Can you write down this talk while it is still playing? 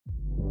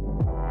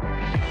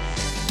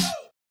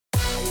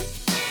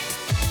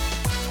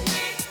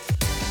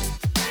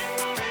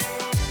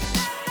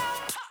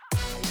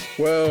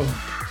Well,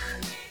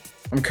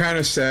 I'm kind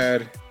of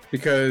sad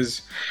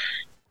because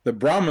the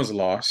Brahmas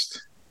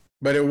lost,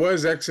 but it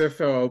was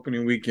XFL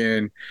opening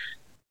weekend.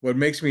 What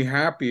makes me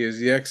happy is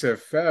the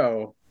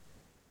XFL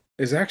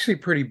is actually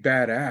pretty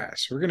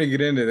badass. We're going to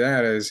get into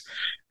that as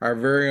our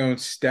very own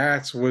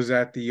Stats was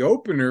at the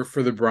opener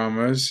for the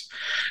Brahmas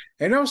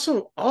and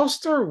also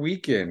All-Star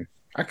Weekend.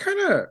 I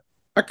kind of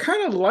I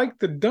kind of like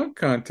the dunk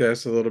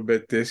contest a little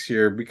bit this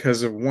year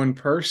because of one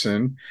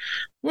person.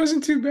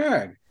 Wasn't too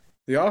bad.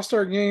 The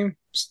All-Star game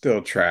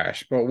still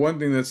trash, but one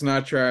thing that's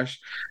not trash,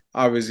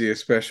 obviously a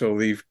special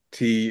leaf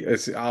tea.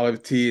 It's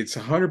olive tea. It's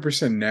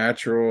 100%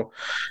 natural.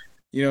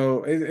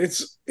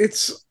 It's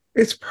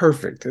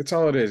perfect. It's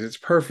all it is. It's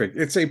perfect.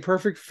 It's a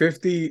perfect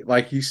 50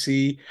 like you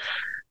see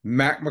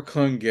Mac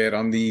McClung get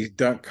on the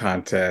dunk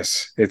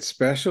contests. It's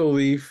special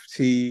leaf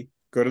tea.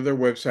 Go to their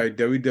website,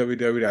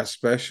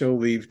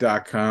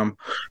 www.specialleaf.com.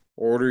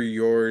 Order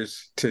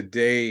yours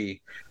today.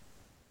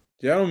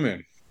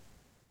 Gentlemen,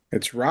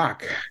 it's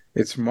Rock.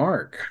 It's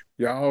Mark.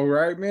 Y'all all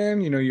right, man?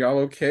 Y'all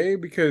okay?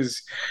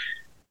 Because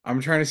I'm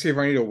trying to see if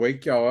I need to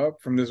wake y'all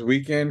up from this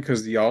weekend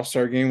because the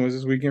All-Star game was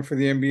this weekend for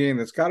the NBA, and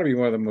that's got to be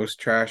one of the most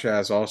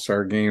trash-ass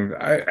All-Star games.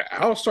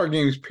 All-Star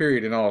games,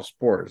 period, in all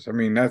sports. I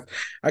mean,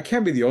 I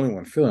can't be the only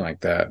one feeling like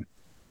that.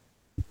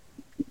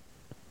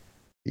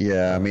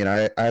 Yeah, I mean,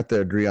 I have to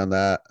agree on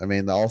that. I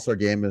mean, the All-Star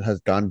game has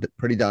gone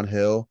pretty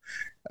downhill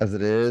as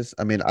it is.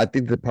 I mean, I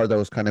think the part that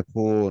was kind of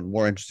cool and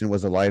more interesting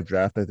was the live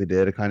draft that they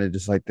did. It kind of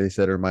just like they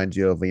said, it reminds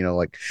you of,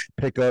 like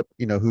pick up,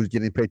 who's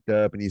getting picked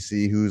up and you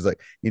see who's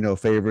like,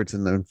 favorites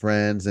and then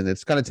friends. And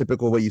it's kind of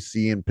typical what you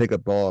see in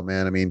pickup ball,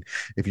 man. I mean,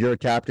 if you're a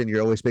captain,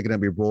 you're always picking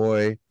up your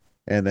boy.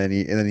 And then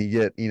you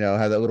get,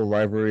 have that little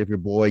rivalry if your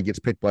boy gets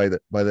picked by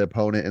the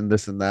opponent and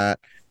this and that.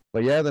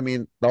 But yeah, I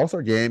mean, the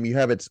All-Star game, it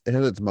has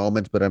its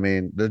moments, but I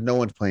mean, there's no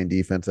one's playing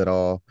defense at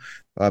all.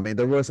 I mean,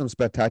 there were some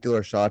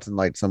spectacular shots and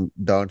like some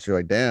dunks. You're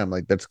like, damn,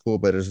 like that's cool,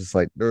 but it's just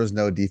like there was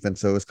no defense,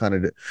 so it was kind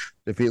of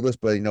defeatless.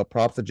 But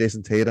props to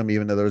Jason Tatum,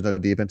 even though there was no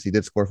defense, he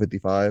did score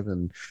 55,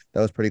 and that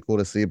was pretty cool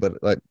to see. But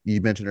like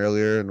you mentioned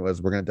earlier, and as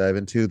we're gonna dive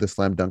into, the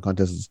slam dunk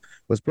contest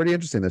was pretty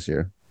interesting this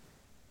year.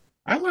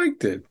 I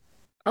liked it.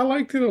 I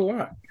liked it a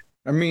lot.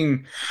 I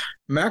mean,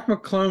 Mac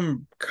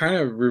McClung kind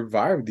of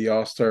revived the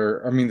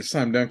All-Star, the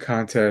slam dunk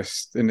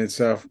contest in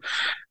itself.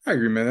 I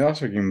agree, man. The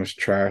All-Star game was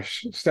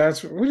trash.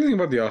 Stats, what do you think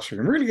about the All-Star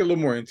game? We're gonna get a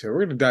little more into it.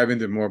 We're gonna dive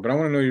into it more, but I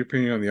want to know your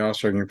opinion on the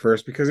All-Star game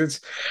first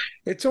because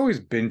it's always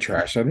been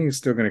trash. I think it's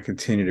still gonna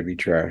continue to be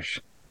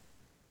trash.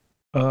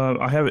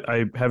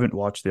 I haven't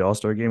watched the All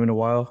Star game in a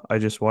while. I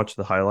just watched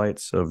the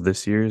highlights of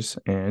this year's,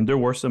 and there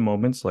were some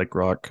moments like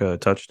Rock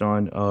touched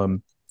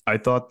on. I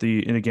thought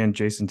and again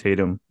Jason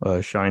Tatum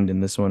shined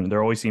in this one.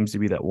 There always seems to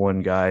be that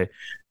one guy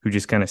who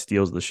just kind of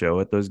steals the show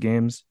at those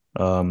games.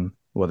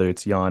 Whether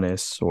it's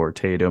Giannis or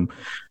Tatum.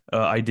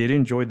 I did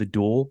enjoy the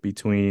duel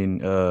between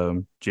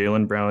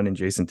Jaylen Brown and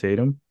Jason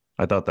Tatum.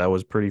 I thought that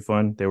was pretty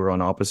fun. They were on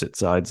opposite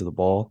sides of the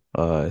ball,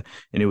 and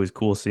it was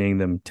cool seeing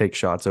them take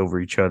shots over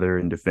each other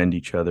and defend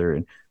each other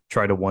and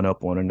try to one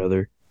up one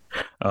another.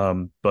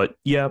 But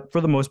yeah,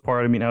 for the most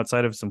part, I mean,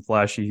 outside of some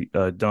flashy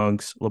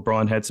dunks,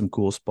 LeBron had some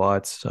cool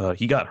spots.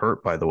 He got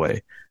hurt, by the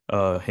way.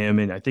 Him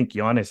and I think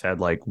Giannis had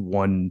like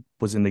one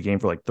was in the game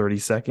for like 30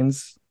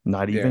 seconds,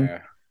 not even, Yeah.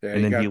 Yeah, and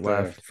he then he got the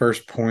left.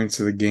 first points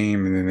of the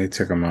game and then they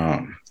took him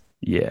out.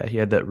 Yeah, he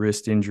had that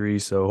wrist injury,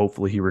 so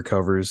hopefully he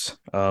recovers.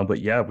 But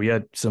yeah, we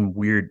had some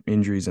weird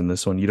injuries in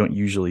this one. You don't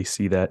usually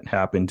see that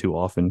happen too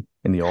often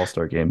in the All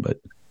Star game,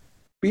 but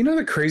But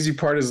the crazy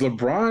part is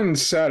LeBron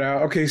sat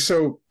out. Okay,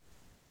 so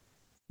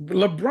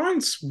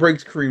LeBron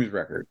breaks Kareem's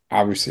record,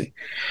 obviously.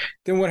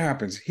 Then what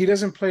happens? He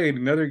doesn't play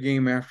another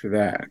game after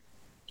that.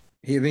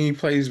 He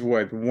plays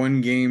what, one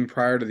game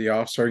prior to the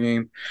All-Star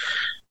game,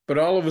 but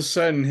all of a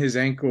sudden his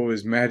ankle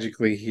is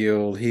magically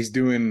healed. He's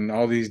doing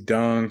all these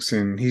dunks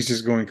and he's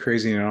just going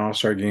crazy in an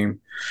All-Star game.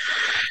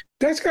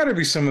 That's got to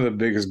be some of the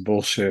biggest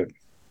bullshit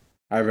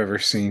I've ever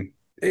seen.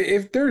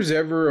 If there's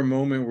ever a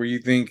moment where you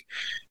think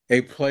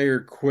a player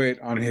quit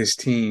on his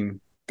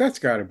team, that's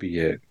got to be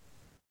it.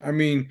 I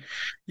mean,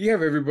 you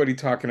have everybody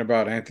talking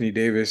about Anthony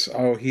Davis.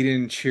 Oh, he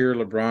didn't cheer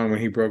LeBron when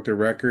he broke the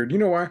record. You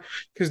know why?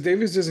 Because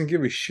Davis doesn't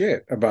give a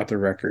shit about the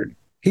record.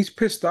 He's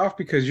pissed off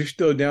because you're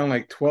still down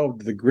like 12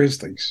 to the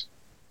Grizzlies.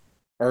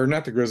 Or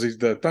not the Grizzlies,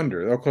 the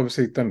Thunder, the Oklahoma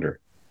State Thunder.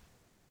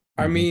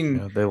 I mean,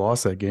 yeah, they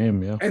lost that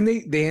game. Yeah. and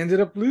they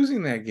ended up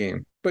losing that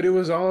game. But it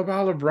was all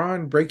about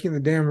LeBron breaking the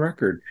damn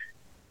record.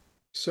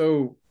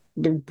 So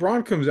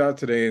LeBron comes out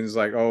today and is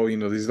like, oh,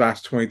 these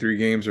last 23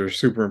 games are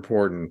super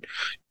important.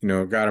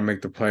 Got to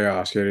make the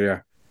playoffs. Yeah,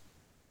 yeah.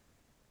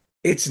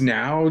 It's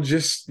now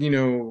just,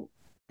 a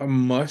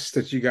must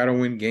that you got to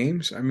win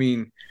games. I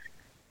mean,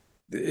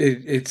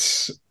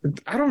 it's,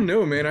 I don't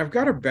know, man. I've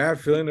got a bad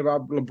feeling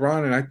about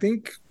LeBron. And I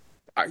think,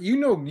 you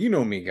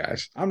know me,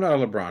 guys. I'm not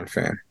a LeBron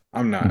fan.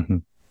 I'm not.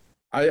 Mhm.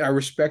 I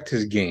respect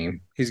his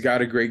game. He's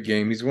got a great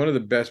game. He's one of the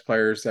best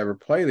players to ever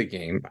play the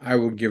game. I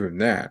will give him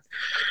that.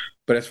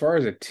 But as far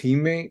as a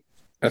teammate,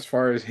 as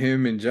far as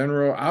him in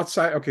general,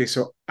 outside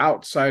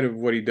of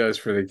what he does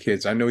for the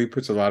kids, I know he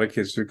puts a lot of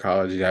kids through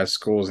college. He has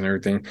schools and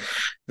everything.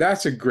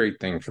 That's a great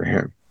thing for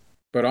him.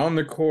 But on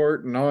the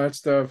court and all that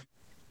stuff,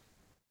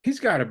 he's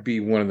got to be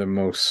one of the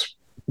most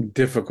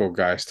difficult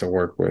guys to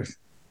work with.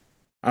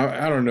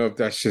 I don't know if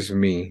that's just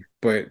me,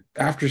 but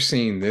after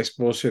seeing this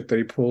bullshit that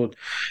he pulled,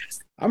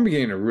 I'm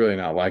beginning to really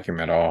not like him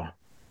at all.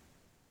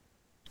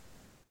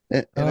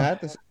 And I have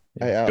to,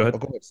 Go I'll ahead.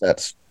 go with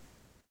sets.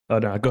 Oh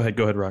no, go ahead,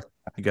 Rock.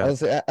 You I got would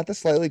say I have to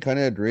slightly kind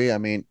of agree. I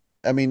mean,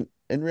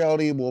 in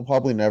reality, we'll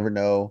probably never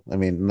know. I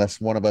mean,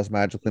 unless one of us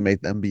magically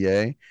make the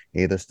NBA,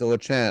 hey, there's still a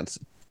chance.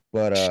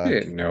 But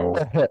Shit, no.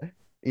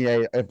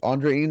 yeah, if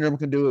Andre Ingram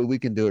can do it, we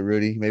can do it,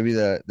 Rudy. Maybe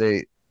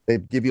they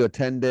give you a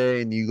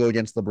 10-day and you go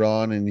against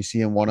LeBron and you see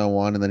him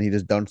 1-on-1 and then he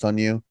just dunks on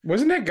you.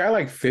 Wasn't that guy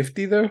like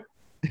 50 though?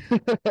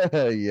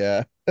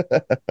 Yeah,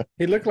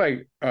 He looked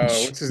like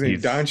what's his name?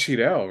 Don Jeez.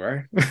 Cheadle,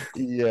 right?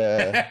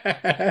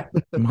 yeah.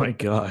 My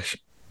gosh.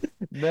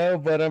 No,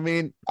 but I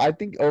mean, I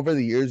think over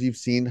the years you've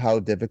seen how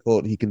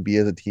difficult he can be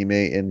as a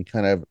teammate and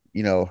kind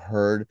of,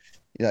 heard,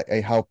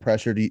 how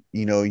pressured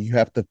you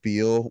have to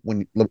feel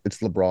when it's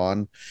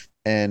LeBron.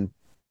 And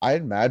I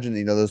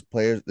imagine, those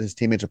players, his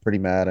teammates are pretty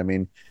mad. I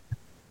mean,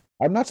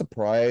 I'm not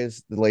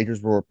surprised the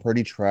Lakers were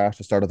pretty trash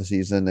to start of the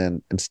season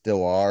and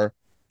still are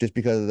just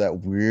because of that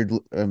weird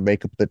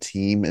makeup of the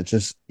team. It's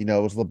just, it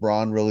was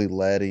LeBron really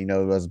led,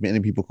 as many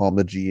people call him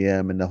the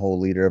GM and the whole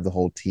leader of the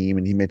whole team,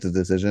 and he makes the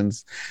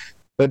decisions.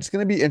 But it's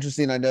going to be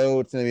interesting. I know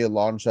it's going to be a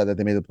long shot that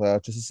they made the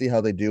playoffs just to see how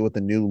they do with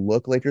the new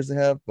look Lakers they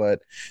have.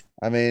 But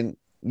I mean,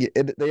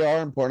 they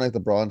are important,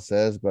 like LeBron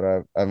says.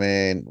 But I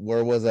mean,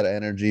 where was that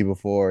energy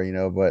before?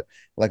 But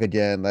like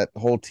again, that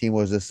whole team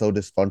was just so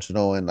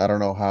dysfunctional, and I don't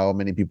know how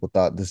many people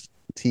thought this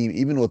team,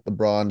 even with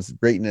LeBron's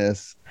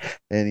greatness,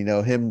 and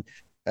him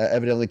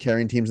evidently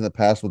carrying teams in the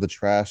past with a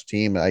trash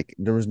team, like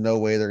there was no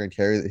way they're going to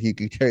carry. He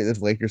could carry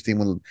this Lakers team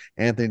when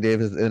Anthony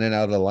Davis is in and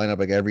out of the lineup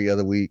like every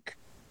other week.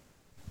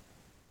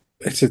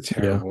 It's a Yeah.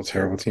 terrible,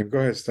 terrible team. Go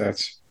ahead,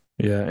 Stats.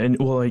 Yeah, and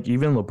well, like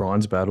even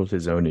LeBron's battled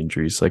his own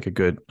injuries. Like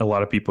a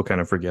lot of people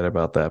kind of forget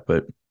about that,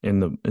 but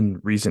in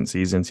recent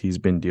seasons, he's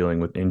been dealing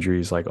with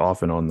injuries like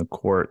off and on the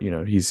court.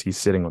 He's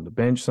sitting on the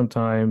bench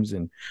sometimes,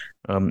 and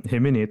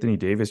him and Anthony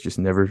Davis just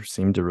never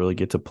seem to really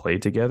get to play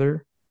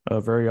together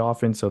very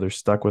often. So they're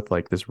stuck with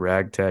like this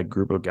ragtag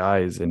group of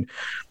guys, and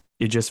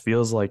it just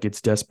feels like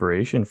it's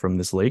desperation from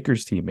this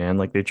Lakers team, man.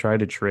 Like they try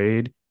to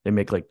trade, they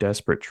make like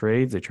desperate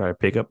trades, they try to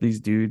pick up these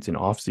dudes in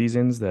off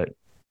seasons that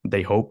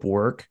they hope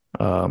work,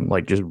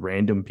 like just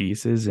random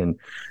pieces, and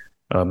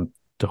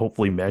to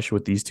hopefully mesh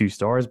with these two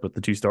stars, but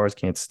the two stars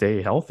can't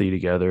stay healthy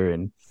together,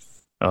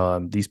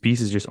 and these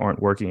pieces just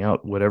aren't working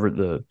out. Whatever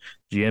the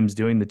GM's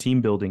doing, the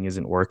team building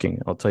isn't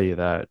working. I'll tell you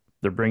that.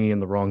 They're bringing in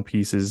the wrong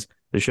pieces.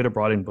 They should have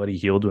brought in Buddy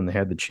Hield when they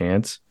had the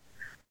chance.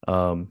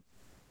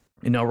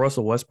 And now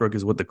Russell Westbrook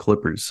is with the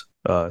Clippers,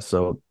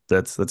 so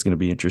that's going to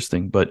be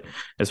interesting. But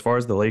as far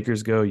as the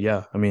Lakers go,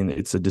 yeah, I mean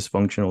it's a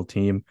dysfunctional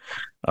team.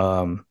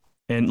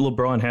 And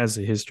LeBron has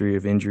a history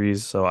of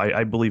injuries, so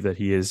I believe that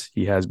he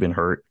has been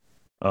hurt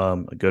a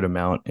good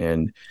amount.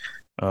 And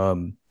I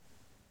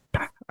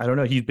don't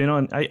know. He's been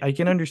on. I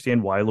can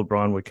understand why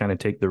LeBron would kind of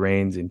take the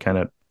reins and kind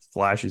of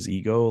flash his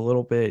ego a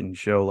little bit and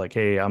show like,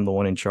 hey, I'm the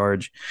one in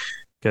charge.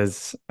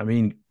 Because I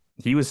mean,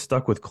 he was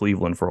stuck with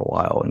Cleveland for a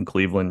while, and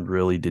Cleveland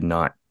really did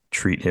not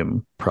treat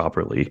him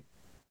properly.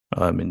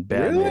 And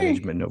bad Really?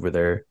 management over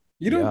there.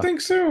 You don't Yeah.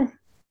 think so?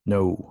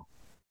 No,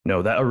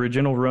 that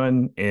original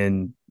run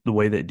and the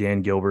way that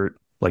Dan Gilbert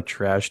like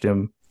trashed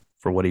him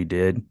for what he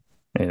did,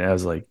 and I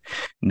was like,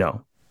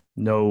 no,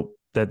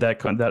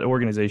 that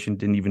organization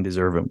didn't even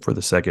deserve him for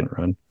the second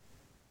run.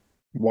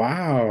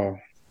 Wow.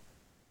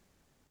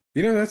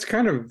 That's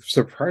kind of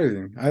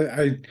surprising.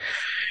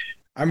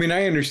 I mean,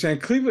 I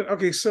understand Cleveland.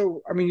 Okay,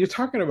 so I mean, you're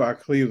talking about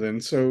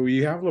Cleveland. So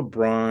you have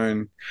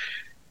LeBron.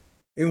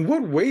 In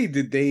what way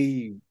did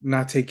they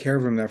not take care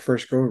of him that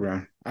first go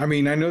around? I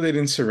mean, I know they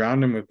didn't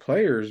surround him with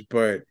players,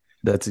 but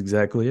That's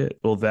exactly it.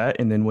 Well, that,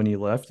 and then when he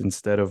left,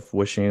 instead of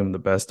wishing him the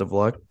best of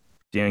luck,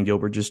 Dan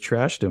Gilbert just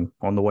trashed him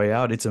on the way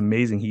out. It's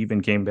amazing he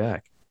even came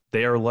back.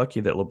 They are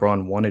lucky that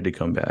LeBron wanted to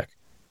come back.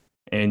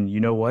 And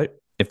you know what?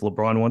 If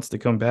LeBron wants to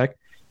come back,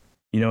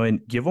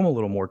 and give him a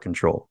little more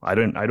control. I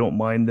don't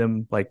mind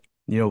them like,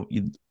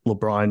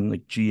 LeBron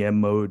like GM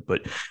mode,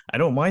 but I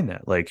don't mind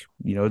that. Like,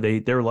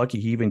 they're lucky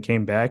he even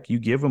came back. You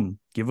give him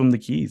the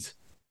keys.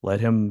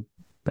 Let him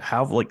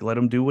let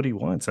him do what he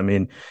wants. I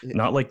mean,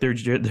 not like their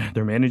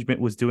management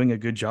was doing a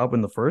good job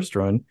in the first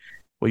run.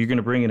 Well, you're going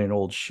to bring in an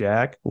old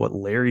Shaq,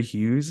 Larry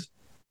Hughes?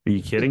 Are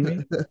you kidding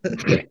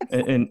me?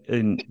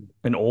 and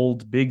an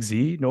old Big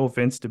Z. No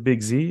offense to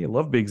Big Z, I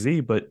love Big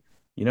Z, but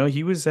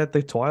he was at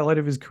the twilight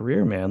of his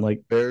career, man.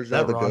 Like Bears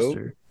that are the GOAT.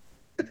 roster.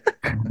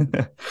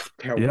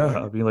 hell, Yeah,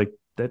 I mean, like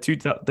that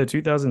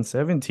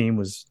 2007 team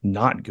was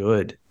not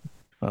good.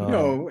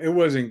 no, it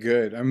wasn't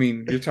good. I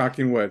mean, you're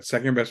talking what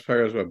second best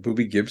player was what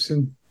Boobie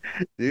Gibson?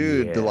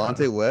 Dude, Yeah.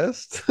 Delonte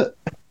West.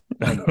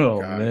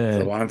 Oh God,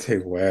 man,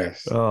 Delonte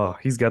West. oh,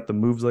 he's got the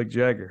moves like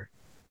Jagger.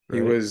 He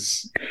right?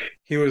 was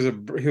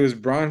he was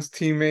Braun's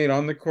teammate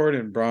on the court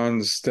and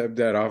Braun's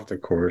stepdad off the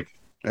court.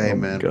 Hey Oh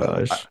my man,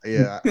 but gosh.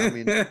 I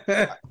mean,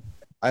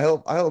 I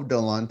hope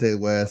Delonte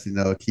West,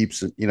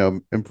 keeps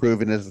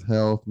improving his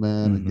health,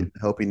 man, and Mhm. getting the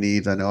help he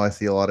needs. I know I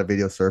see a lot of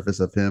video surface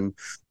of him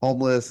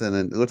homeless, and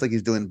it looks like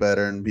he's doing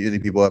better, and many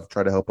people have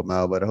tried to help him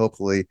out. But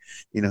hopefully,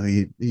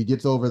 he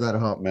gets over that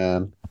hump,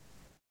 man.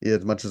 Yeah,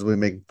 as much as we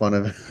make fun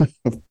of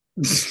him.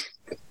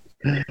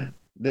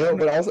 No,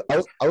 but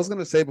I was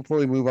gonna say before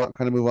we move on,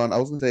 I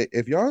was gonna say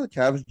if you are the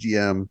Cavs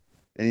GM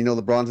and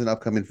LeBron's an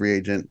upcoming free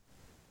agent,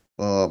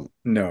 I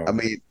No,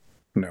 mean,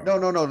 no.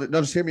 no,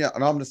 just hear me out.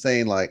 And I'm just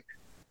saying, like,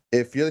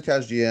 if you're the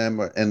Cavs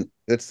GM and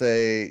let's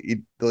say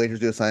the Lakers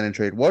do a sign and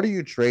trade, what are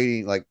you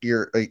trading? Like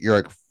your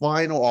like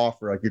final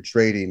offer, like you're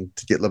trading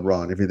to get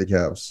LeBron if you're the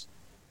Cavs.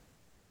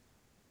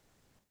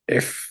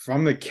 If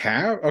I'm the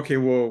Cav, okay,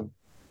 well,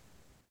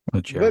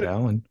 Jared let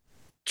Allen.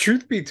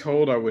 truth be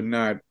told, I would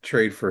not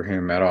trade for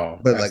him at all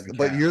But as the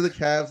but you're Cavs. the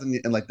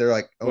Cavs and like they're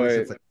like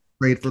ownership's But like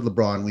trade for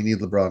LeBron. We need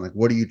LeBron. Like,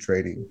 what are you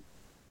trading?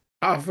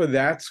 off of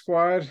that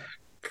squad,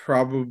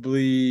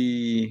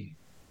 probably,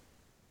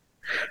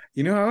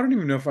 I don't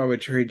even know if I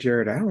would trade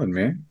Jared Allen,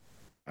 man.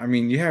 I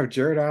mean, you have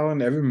Jared Allen,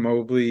 Evan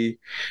Mobley,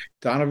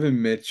 Donovan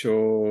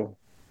Mitchell,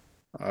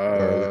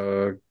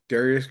 Garland.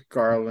 Darius Yeah.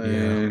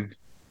 Garland.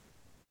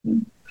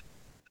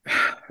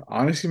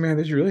 Honestly, man,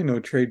 there's really no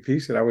trade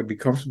piece that I would be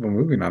comfortable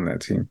moving on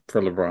that team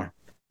for LeBron.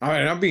 I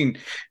mean, I'm being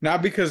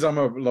not because I'm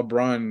a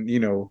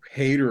LeBron,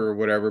 hater or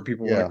whatever.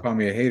 People want to Yeah. call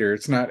me a hater.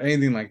 It's not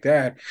anything like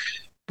that.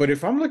 But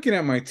if I'm looking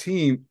at my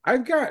team,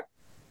 I've got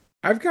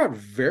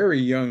very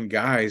young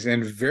guys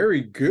and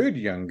very good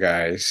young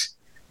guys.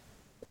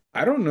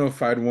 I don't know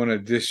if I'd want to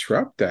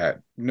disrupt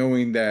that,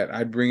 knowing that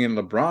I'd bring in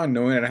LeBron,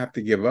 knowing I'd have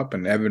to give up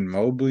an Evan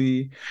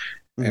Mobley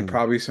and Mhm.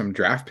 probably some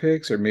draft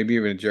picks, or maybe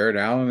even Jared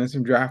Allen and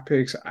some draft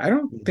picks. I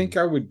don't Mhm. think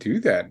I would do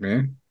that,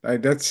 man.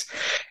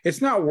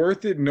 It's not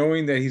worth it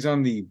knowing that he's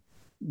on the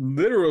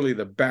literally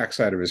the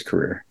backside of his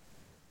career.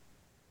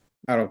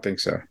 I don't think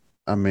so.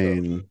 I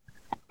mean,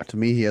 to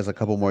me, he has a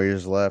couple more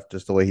years left,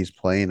 just the way he's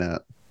playing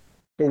at.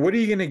 But what are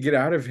you going to get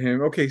out of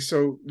him? Okay,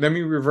 so let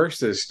me reverse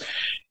this.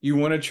 You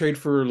want to trade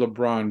for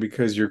LeBron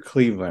because you're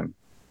Cleveland.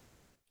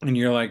 And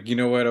you're like, you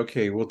know what?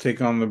 Okay, we'll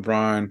take on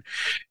LeBron.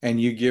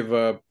 And you give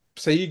up,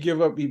 say you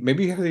give up,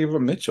 maybe you have to give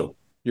up Mitchell,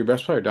 your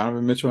best player,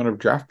 Donovan Mitchell, on a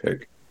draft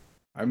pick.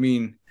 I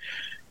mean,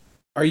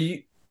 are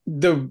you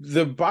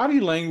the body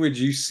language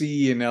you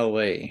see in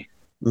LA?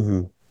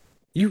 Hmm.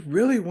 You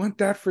really want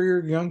that for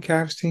your young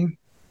Cavs team?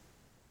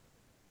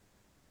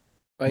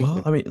 Like,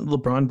 Well, I mean,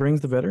 LeBron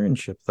brings the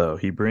veteranship though.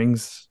 He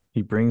brings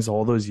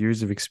all those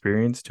years of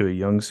experience to a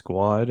young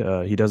squad.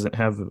 He doesn't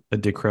have a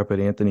decrepit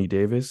Anthony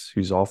Davis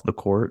who's off the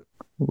court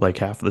like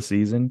half the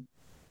season.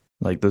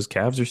 Like those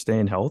Cavs are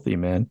staying healthy,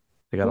 man.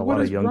 They got but a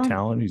lot of young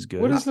talent who's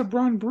what good. does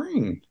LeBron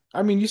bring?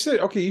 I mean, you said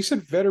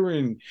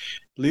veteran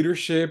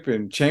leadership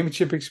and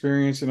championship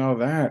experience and all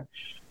that.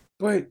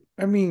 But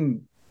I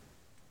mean,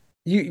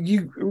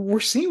 we're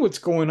seeing what's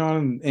going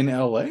on in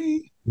LA.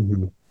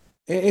 Hmm.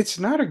 It's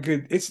not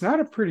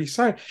a pretty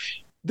sight.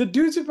 The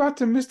dude's about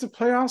to miss the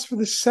playoffs for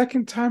the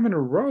second time in a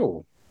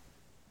row.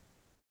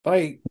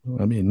 Like,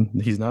 I mean,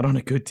 he's not on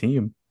a good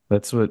team.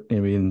 That's what I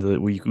mean.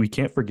 We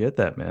can't forget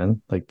that,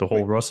 man. Like the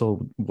whole but,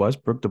 Russell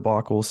Westbrook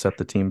debacle set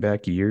the team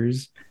back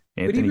years.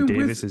 but Anthony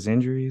Davis's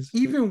injuries.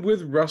 even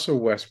with Russell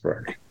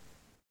Westbrook,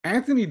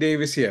 Anthony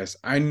Davis, yes,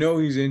 I know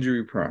he's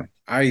injury prone.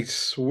 I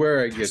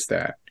swear I get There's,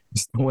 that.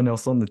 there's no one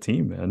else on the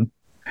team, man.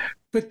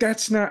 But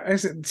that's not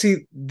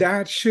see,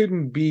 that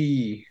should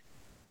be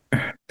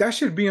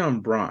on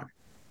Braun,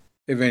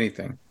 if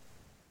anything.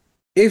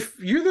 If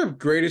you're the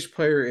greatest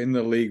player in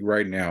the league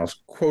right now,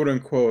 quote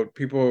unquote,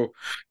 people,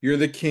 you're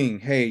the king.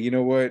 Hey, you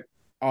know what?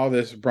 All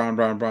this Braun,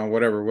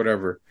 whatever,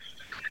 whatever.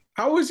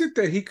 How is it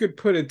that he could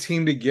put a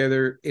team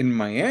together in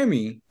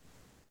Miami,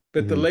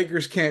 but the Hmm.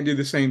 Lakers can't do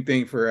the same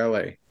thing for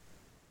LA?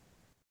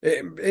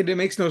 It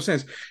makes no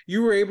sense.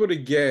 You were able to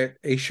get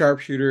a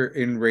sharpshooter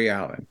in Ray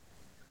Allen.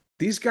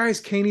 These guys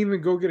can't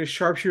even go get a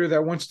sharpshooter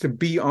that wants to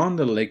be on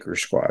the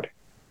Lakers squad.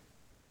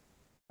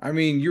 I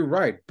mean, you're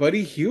right.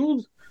 Buddy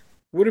Hield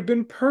would have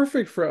been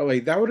perfect for LA.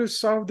 That would have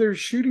solved their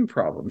shooting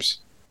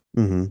problems.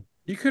 Hmm.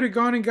 You could have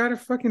gone and got a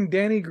fucking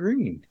Danny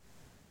Green.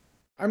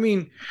 I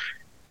mean,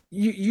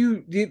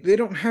 they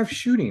don't have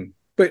shooting.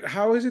 But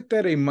how is it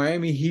that a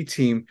Miami Heat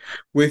team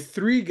with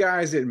three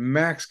guys at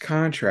max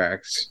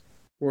contracts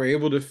were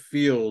able to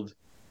field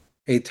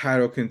a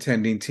title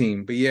contending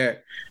team, but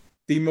yet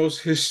the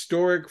most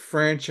historic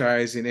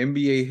franchise in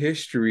NBA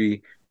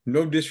history,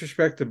 no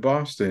disrespect to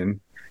Boston,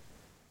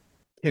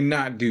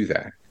 cannot do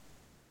that?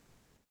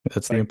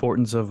 That's the Like,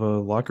 importance of a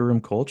locker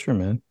room culture,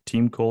 man.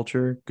 Team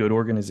culture, good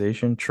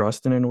organization,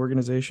 trust in an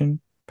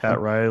organization. Pat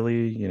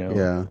Riley,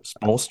 Yeah.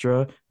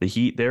 Spoelstra, the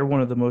Heat, they're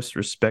one of the most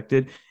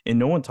respected, and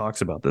no one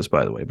talks about this,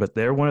 by the way, but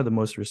they're one of the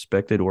most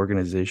respected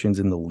organizations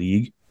in the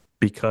league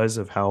because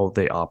of how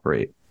they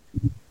operate.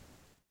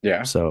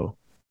 yeah. So,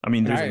 I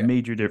mean, And there's a I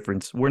major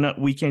difference.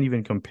 We can't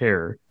even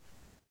compare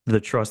the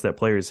trust that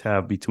players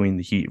have between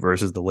the Heat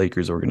versus the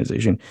Lakers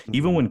organization.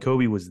 Even when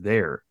Kobe was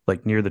there,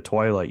 like near the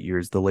twilight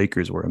years, the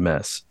Lakers were a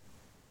mess.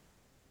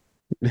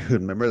 Dude,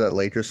 remember that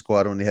Lakers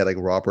squad when they had like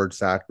Robert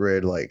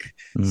Sacred, like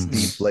Steve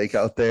Mhm. Blake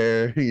out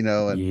there,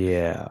 and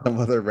Yeah. some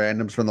other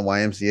randoms from the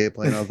YMCA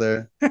playing out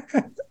there?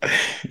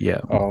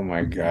 Yeah. Oh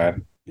my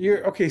God.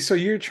 You're okay, so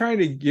you're trying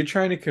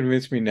to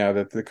convince me now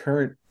that the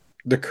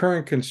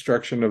current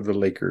construction of the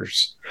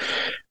Lakers,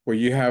 where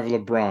you have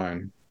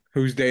LeBron,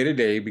 who's day to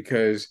day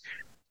because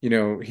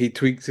he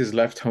tweaks his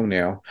left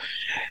toenail.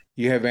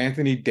 You have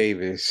Anthony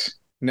Davis.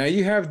 Now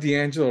you have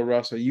D'Angelo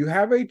Russell. You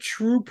have a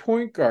true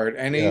point guard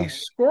and a Yeah.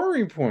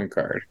 scoring point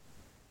guard.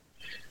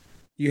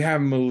 You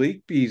have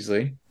Malik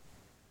Beasley,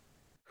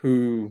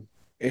 who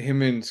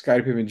him and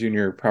Scottie Pippen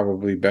Jr. are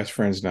probably best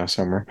friends now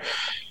somewhere.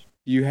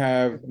 You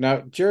have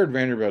now Jared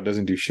Vanderbilt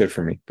doesn't do shit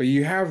for me, but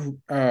you have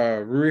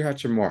Rui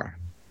Hachimura.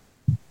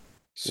 Yeah.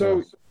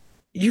 So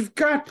you've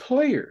got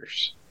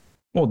players.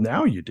 Well,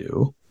 now you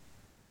do.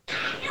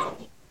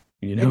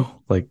 And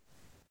Like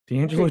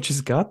D'Angelo okay,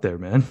 just got there,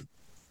 man.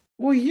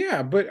 well,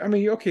 yeah, but I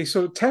mean, okay,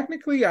 so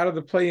technically out of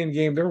the play-in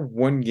game, they're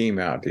one game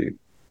out, dude.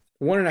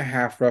 One and a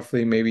half,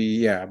 roughly, maybe,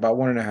 yeah, about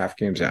 1.5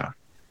 games out.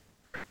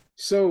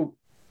 So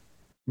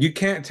you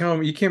can't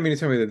mean to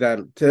tell me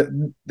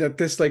that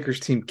this Lakers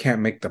team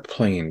can't make the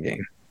play-in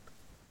game.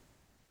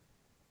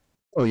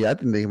 Oh yeah, I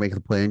think they can make the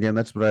playing game.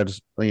 That's what I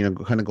just kind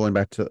of going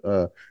back to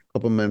a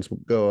couple minutes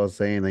ago. I was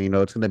saying that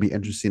it's going to be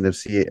interesting to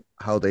see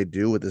how they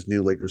do with this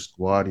new Lakers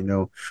squad.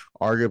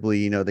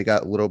 Arguably, they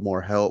got a little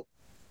more help,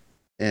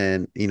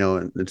 and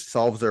and it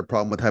solves their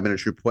problem with having a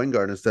true point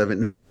guard instead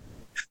of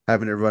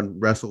having to run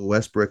Russell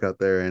Westbrook out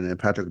there and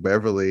Patrick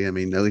Beverly. I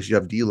mean, at least you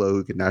have D'Lo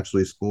who can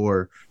naturally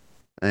score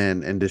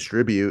and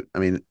distribute. I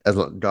mean,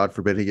 God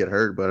forbid he get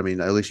hurt, but I mean,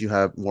 at least you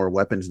have more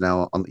weapons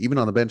now even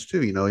on the bench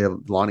too. You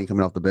have Lonnie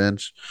coming off the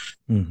bench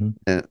Hmm.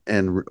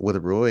 and with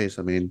Royce.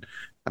 I mean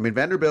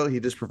Vanderbilt, he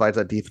just provides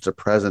that defensive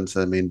presence.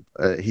 I mean,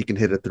 he can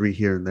hit a three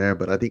here and there,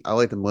 but I think I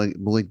like the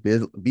Malik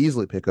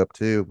Beasley pickup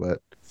too. But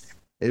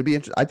it'd be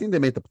interesting. I think they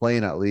made the play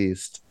in at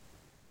least.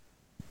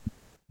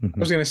 I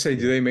was gonna say,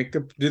 do they make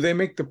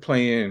the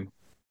play-in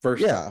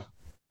first off? Yeah,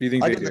 Do you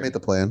think I they think they do? made the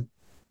plan.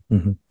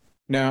 Hmm.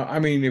 Now, I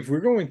mean, if we're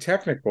going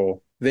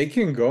technical, they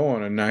can go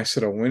on a nice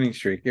little winning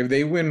streak. If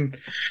they win,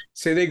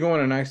 say they go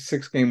on a nice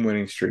 6 game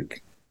winning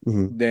streak,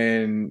 Hmm.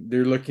 then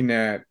they're looking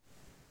at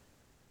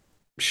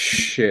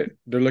shit.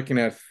 They're looking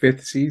at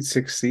fifth seed,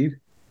 sixth seed,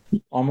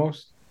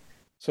 almost.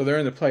 So they're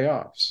in the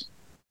playoffs.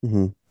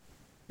 Hmm.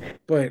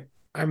 But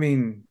I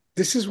mean,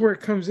 this is where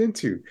it comes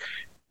into.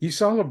 You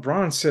saw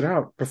LeBron sit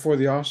out before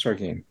the All-Star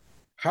game.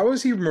 How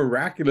is he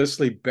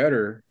miraculously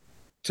better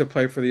to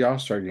play for the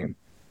All-Star game?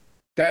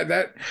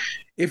 That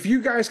if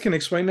you guys can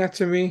explain that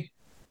to me,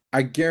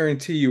 I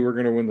guarantee you we're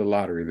gonna win the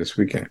lottery this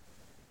weekend.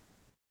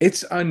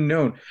 It's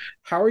unknown.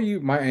 How are you?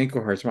 My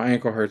ankle hurts. My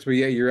ankle hurts. But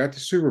yeah, you're at the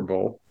Super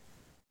Bowl.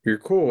 You're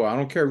cool. I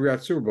don't care if you're at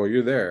the Super Bowl.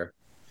 You're there.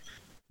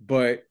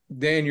 But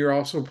then you're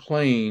also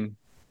playing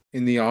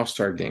in the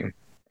All-Star game.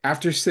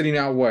 After sitting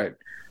out what,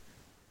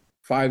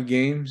 5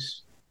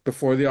 games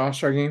before the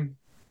All-Star game?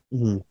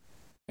 Hmm.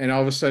 And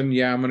all of a sudden,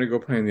 yeah, I'm gonna go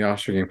play in the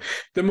All-Star game.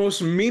 The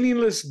most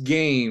meaningless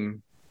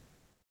game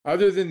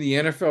other than the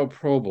NFL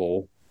Pro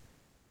Bowl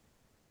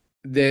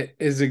that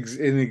is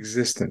in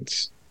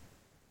existence.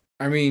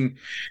 I mean,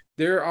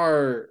 there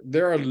are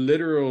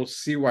literal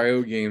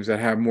CYO games that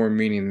have more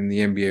meaning than the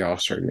NBA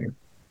All-Star game.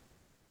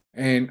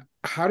 And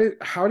how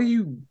do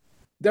you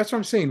that's what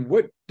I'm saying.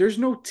 There's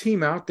no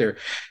team out there.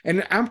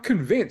 And I'm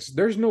convinced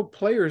there's no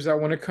players that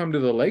want to come to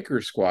the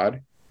Lakers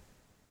squad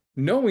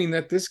knowing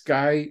that this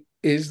guy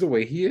is the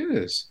way he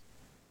is.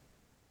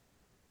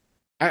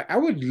 I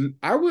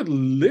would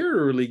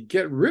literally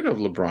get rid of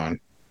LeBron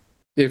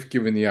if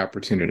given the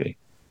opportunity.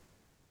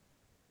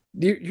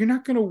 You're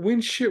not going to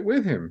win shit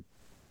with him.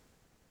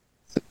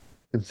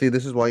 And see,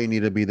 this is why you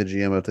need to be the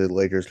GM of the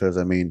Lakers, because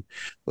I mean,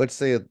 let's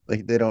say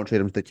like they don't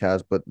trade him to the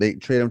Cavs, but they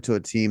trade him to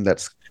a team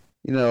that's,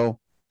 you know,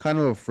 kind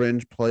of a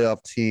fringe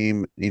playoff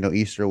team,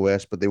 East or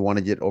West, but they want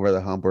to get over the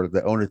hump, or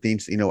the owner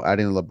thinks,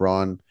 adding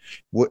LeBron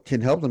what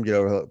can help them get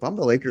over. If I'm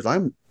the Lakers,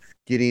 I'm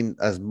getting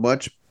as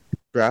much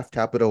draft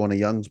capital on a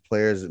young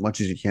player as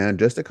much as you can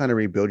just to kind of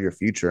rebuild your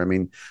future. I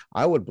mean,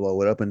 I would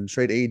blow it up and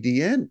trade AD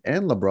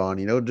and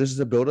LeBron, just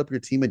to build up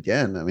your team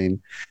again. I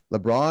mean,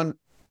 LeBron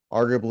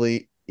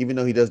arguably, even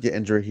though he does get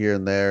injured here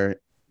and there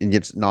and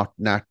gets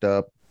knocked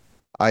up,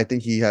 I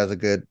think he has a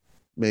good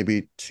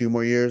maybe 2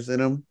 more years in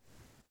him.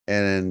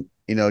 And,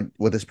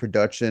 with his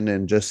production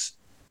and just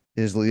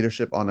his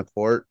leadership on the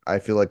court, I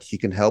feel like he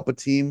can help a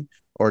team,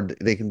 or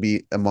they can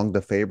be among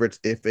the favorites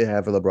if they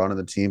have a LeBron on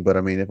the team. But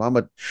I mean, if I'm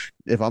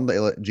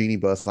the genie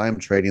bus, I'm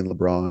trading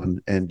LeBron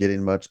and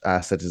getting much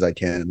assets as I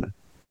can.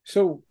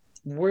 So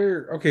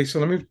okay, so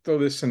let me throw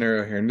this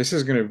scenario here.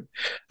 And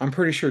I'm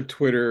pretty sure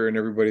Twitter and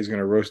everybody's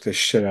gonna roast the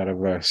shit out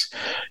of us.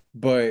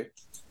 But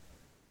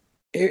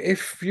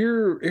if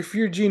you're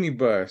Genie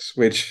Bus,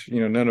 which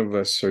none of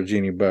us are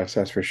Genie Bus,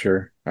 that's for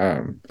sure.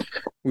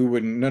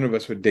 None of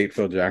us would date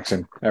Phil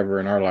Jackson ever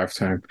in our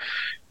lifetime.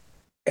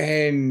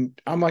 And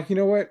I'm like, you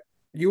know what?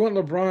 You want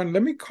LeBron? I'm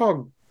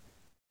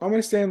going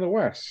to stay in the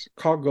West.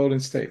 Call Golden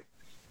State.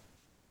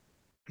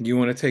 You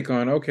want to take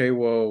on, okay,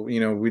 well,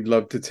 we'd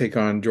love to take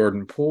on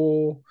Jordan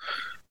Poole.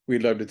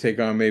 We'd love to take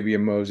on maybe a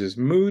Moses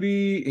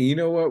Moody. And you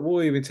know what?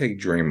 We'll even take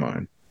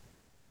Draymond.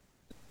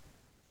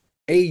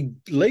 A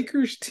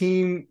Lakers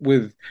team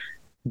with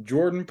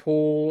Jordan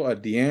Poole,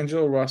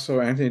 D'Angelo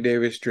Russell, Anthony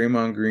Davis,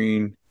 Draymond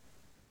Green,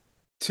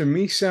 to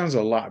me sounds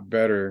a lot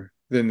better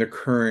than the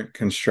current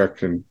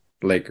constructed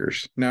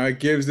Lakers. Now it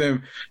gives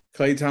them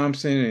Klay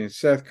Thompson and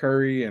Seth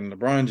Curry and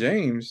LeBron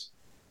James,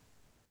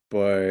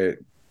 but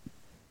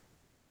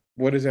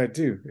what does that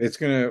do?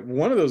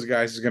 One of those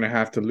guys is gonna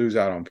have to lose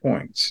out on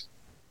points.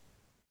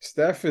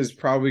 Steph is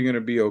probably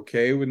gonna be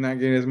okay with not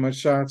getting as much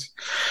shots,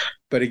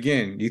 but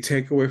again, you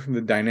take away from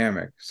the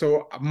dynamic.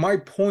 So my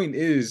point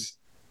is,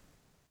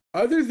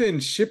 other than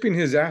shipping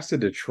his ass to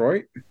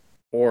Detroit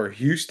or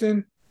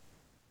Houston,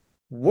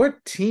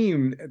 what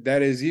team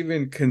that is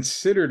even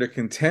considered a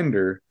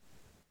contender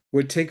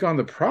would take on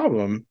the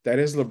problem that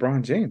is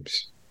LeBron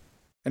James?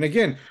 And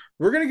again,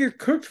 we're going to get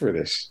cooked for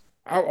this.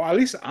 At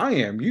least I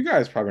am. You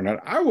guys probably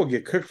not. I will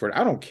get cooked for it.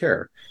 I don't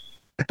care.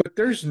 But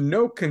there's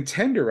no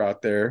contender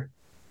out there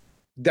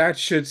that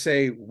should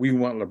say we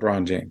want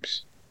LeBron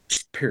James.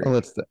 Period.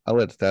 I'll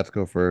let stats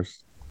go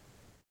first.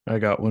 I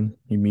got one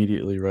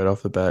immediately right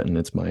off the bat, and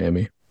it's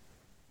Miami.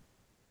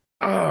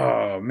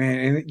 Oh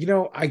man,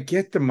 and I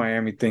get the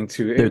Miami thing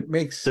too. It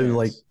makes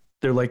sense.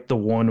 They're like the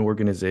one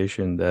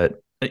organization that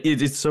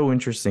it's so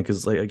interesting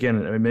because, like,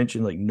 again, I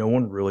mentioned, like, no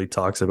one really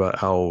talks about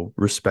how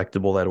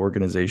respectable that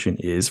organization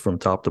is from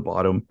top to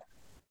bottom,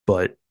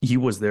 but he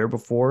was there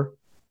before.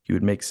 He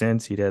would make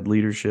sense. He'd had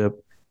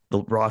leadership.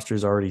 The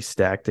roster's already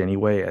stacked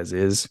anyway, as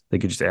is. They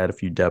could just add a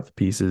few depth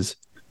pieces.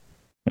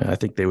 I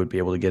think they would be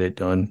able to get it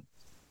done.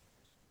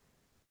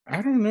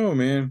 I don't know,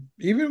 man.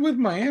 Even with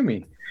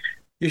Miami,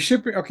 you're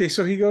shipping. Okay,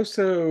 so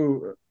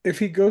if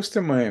he goes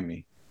to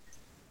Miami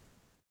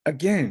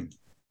again,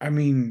 I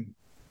mean,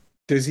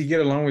 does he get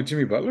along with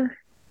Jimmy Butler?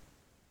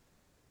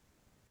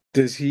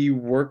 Does he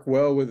work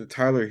well with the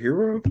Tyler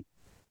Hero?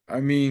 I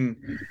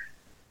mean,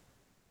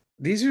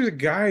 these are the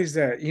guys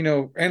that,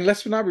 and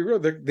let's not be real,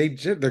 they're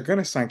going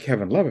to sign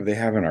Kevin Love if they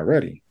haven't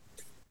already.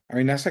 I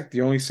mean, that's like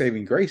the only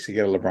saving grace to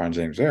get a LeBron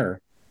James there.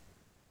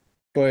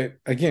 But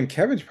again,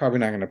 Kevin's probably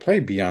not going to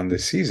play beyond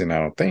this season, I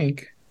don't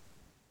think.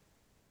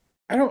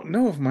 I don't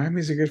know if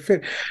Miami's a good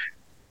fit.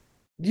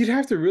 You'd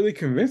have to really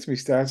convince me,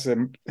 Stats, that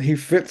he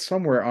fits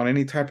somewhere on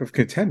any type of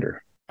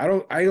contender. I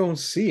don't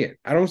see it.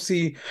 I don't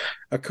see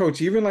a coach,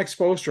 even like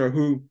Spoelstra,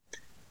 who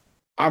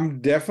I'm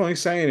definitely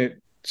saying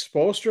it.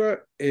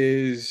 Spoelstra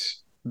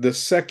is the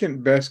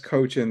second best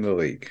coach in the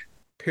league,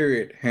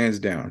 period, hands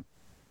down.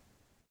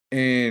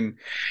 And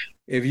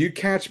if you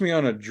catch me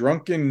on a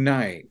drunken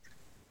night,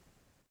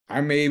 I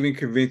may even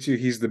convince you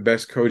he's the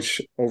best coach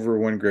over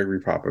one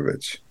Gregory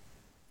Popovich.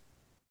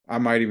 I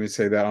might even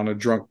say that on a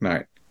drunk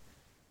night.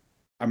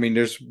 I mean,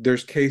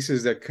 there's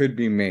cases that could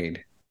be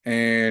made.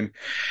 And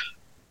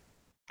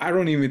I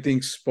don't even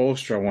think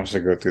Spoelstra wants to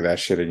go through that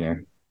shit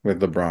again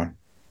with LeBron.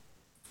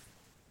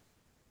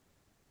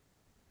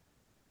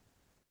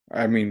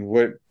 I mean,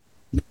 what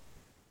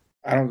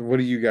are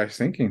you guys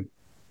thinking?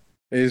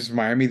 Is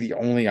Miami the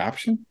only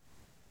option?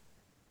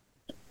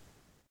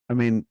 I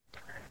mean,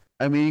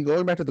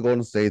 going back to the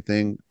Golden State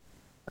thing,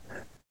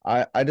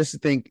 I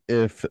just think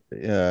if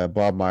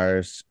Bob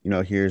Myers,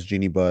 hears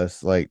Jeannie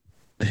Buss, like,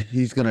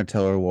 he's gonna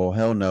tell her, well,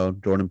 hell no,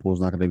 Jordan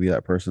Poole's not gonna be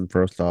that person.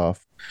 First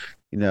off,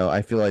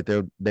 I feel like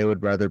they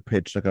would rather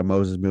pitch like a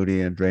Moses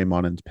Moody and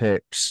Draymond in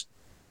picks,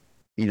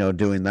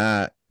 doing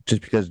that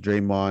just because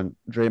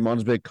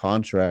Draymond's big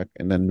contract,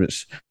 and then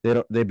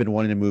they've been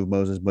wanting to move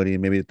Moses Moody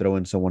and maybe throw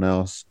in someone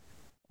else.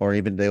 Or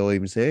even they'll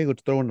even say, hey,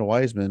 let's throw in the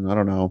Wiseman. I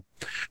don't know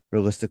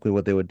realistically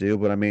what they would do,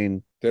 but I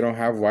mean, they don't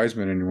have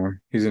Wiseman anymore.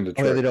 He's in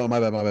Detroit. Oh, yeah, they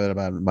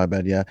don't. My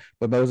bad. Yeah,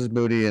 but Moses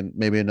Moody and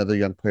maybe another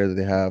young player that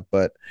they have.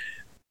 But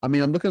I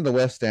mean, I'm looking at the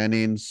West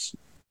standings.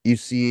 You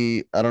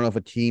see, I don't know if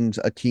a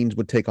teams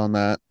would take on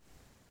that.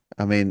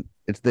 I mean,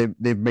 they're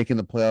making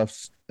the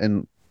playoffs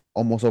and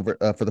almost over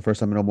for the first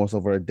time in almost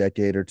over a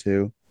decade or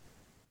two.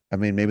 I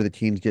mean, maybe the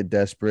teams get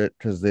desperate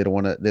because they don't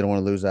want to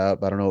lose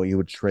out. But I don't know what you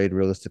would trade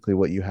realistically.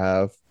 What you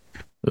have.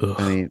 Ugh.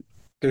 I mean,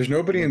 there's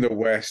nobody in the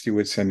West you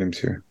would send him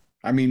to.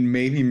 I mean,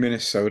 maybe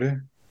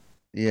Minnesota.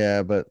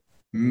 Yeah, but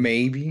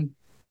maybe.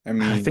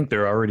 I think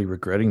they're already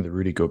regretting the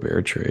Rudy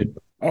Gobert trade.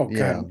 Oh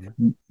God,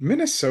 yeah.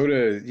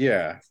 Minnesota.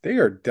 Yeah, they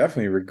are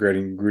definitely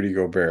regretting Rudy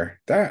Gobert.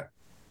 That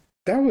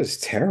was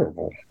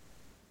terrible.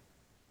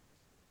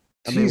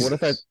 I mean,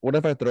 what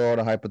if I throw out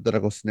a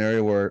hypothetical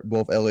scenario where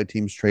both LA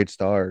teams trade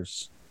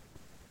stars?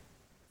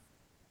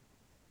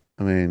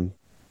 I mean,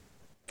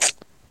 the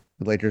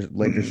Lakers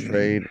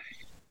trade.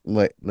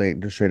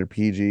 Just traded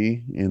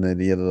PG, and then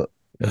the other.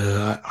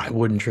 I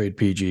wouldn't trade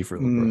PG for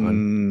LeBron.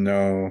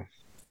 No,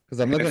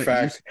 because I'm looking.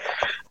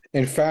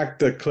 In fact,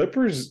 the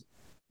Clippers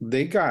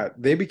they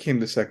became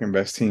the second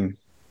best team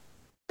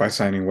by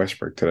signing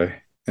Westbrook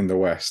today in the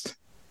West.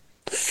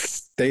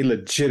 They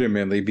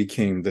legitimately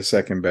became the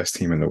second best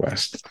team in the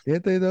West.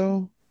 Did they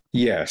though?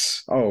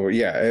 Yes. Oh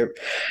yeah.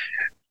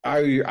 I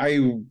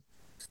I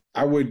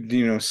I would,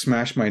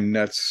 smash my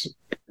nuts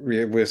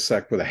with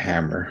Sec with a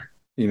hammer,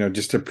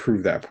 just to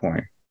prove that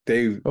point.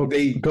 They Oh,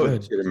 they go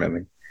ahead.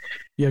 legitimately.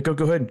 Yeah, go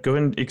ahead. Go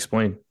ahead and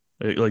explain.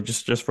 Like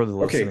just for the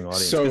Okay, listening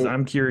audience, because so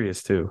I'm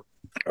curious too.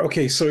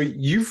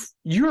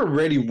 you're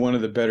already one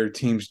of the better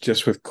teams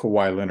just with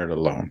Kawhi Leonard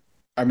alone.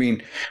 I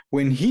mean,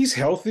 when he's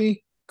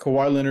healthy,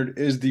 Kawhi Leonard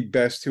is the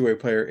best two-way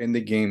player in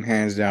the game,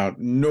 hands down.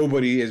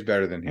 Nobody is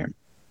better than him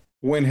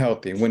when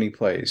healthy, when he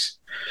plays.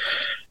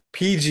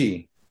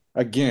 PG,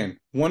 again,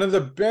 one of the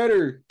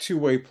better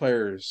two-way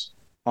players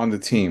on the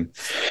team.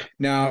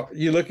 Now,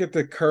 you look at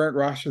the current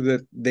roster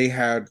that they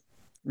had,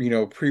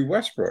 pre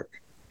Westbrook.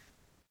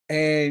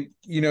 And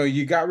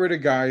you got rid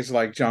of guys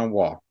like John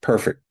Wall.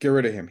 Perfect. Get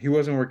rid of him. He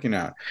wasn't working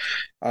out.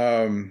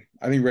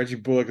 I think Reggie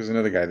Bullock is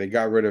another guy. They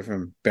got rid of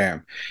him.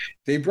 Bam.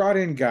 They brought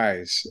in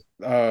guys.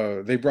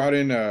 They brought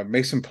in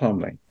Mason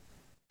Plumlee.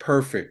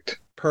 Perfect.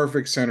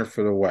 Perfect center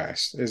for the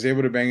West. Is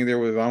able to bang in there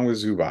along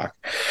with Zubac.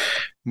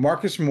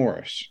 Marcus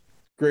Morris.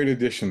 Great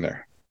addition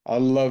there. I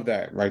love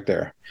that right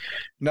there.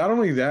 Not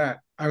only that,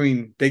 I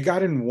mean, they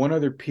got in one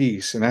other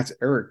piece, and that's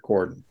Eric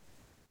Gordon.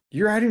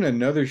 You're adding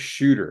another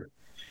shooter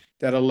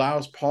that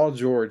allows Paul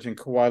George and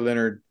Kawhi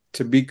Leonard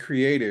to be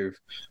creative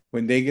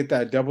when they get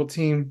that double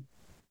team.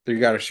 They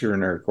got to shoot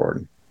an Eric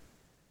Gordon.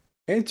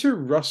 Enter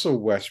Russell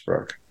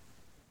Westbrook.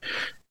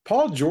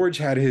 Paul George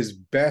had his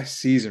best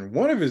season,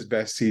 one of his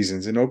best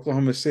seasons in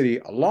Oklahoma City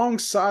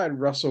alongside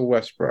Russell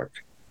Westbrook.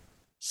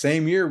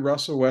 Same year,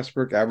 Russell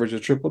Westbrook averaged a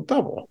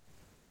triple-double.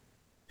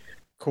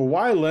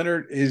 Kawhi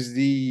Leonard is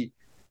the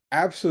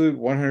absolute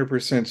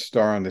 100%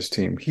 star on this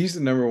team. He's the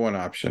number one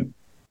option.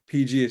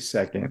 PG is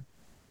second.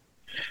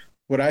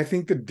 What I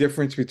think the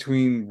difference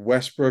between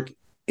Westbrook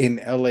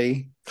in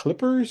LA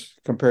Clippers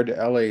compared to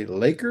LA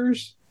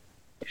Lakers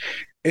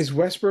is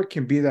Westbrook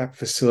can be that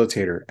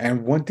facilitator.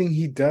 And one thing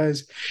he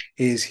does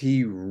is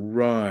he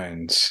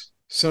runs,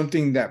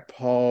 something that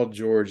Paul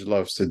George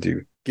loves to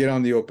do. Get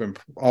on the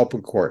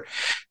open court.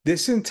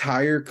 This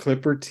entire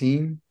Clipper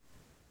team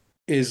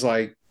is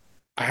like,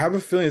 I have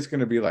a feeling it's going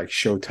to be like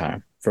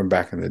Showtime from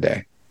back in the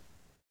day.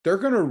 They're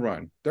going to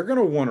run. They're going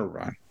to want to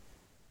run.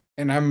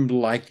 And I'm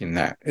liking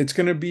that. It's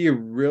going to be a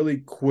really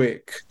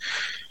quick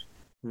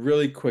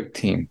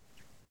team.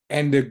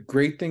 And the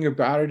great thing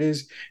about it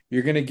is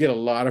you're going to get a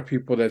lot of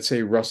people that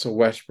say Russell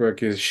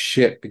Westbrook is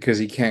shit because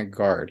he can't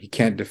guard, he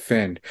can't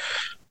defend.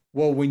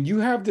 Well, when you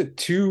have the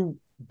two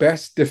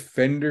best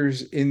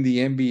defenders in the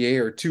NBA,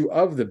 or two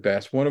of the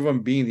best, one of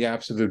them being the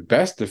absolute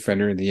best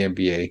defender in the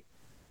NBA,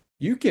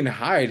 you can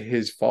hide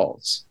his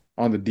faults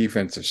on the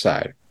defensive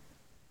side.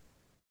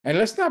 And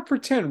let's not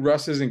pretend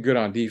Russ isn't good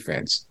on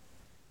defense.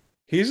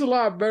 He's a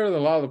lot better than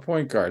a lot of the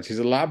point guards. He's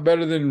a lot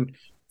better than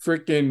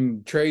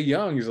freaking Trae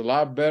Young. He's a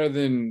lot better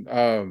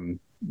than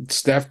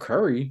Steph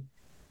Curry.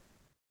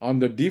 On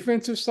the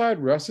defensive side,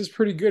 Russ is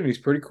pretty good and he's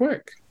pretty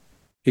quick.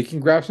 He can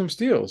grab some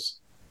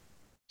steals.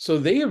 So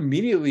they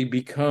immediately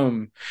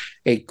become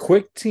a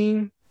quick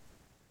team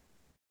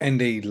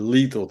and a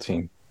lethal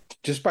team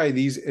just by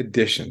these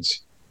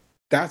additions.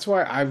 That's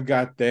why I've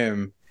got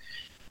them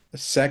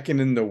second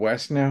in the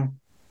West now.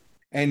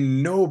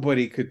 And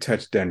nobody could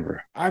touch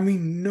Denver. I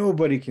mean,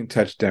 nobody can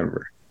touch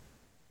Denver.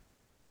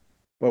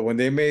 But when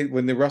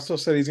the Russell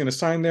said he's going to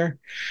sign there,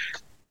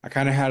 I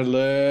kind of had a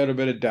little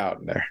bit of doubt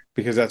in there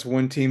because that's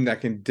one team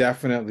that can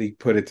definitely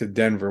put it to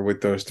Denver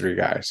with those three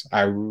guys.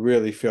 I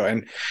really feel,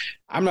 and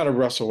I'm not a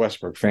Russell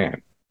Westbrook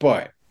fan,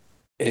 but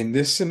in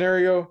this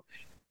scenario,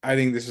 I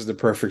think this is the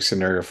perfect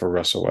scenario for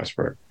Russell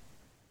Westbrook.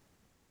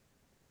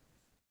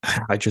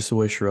 I just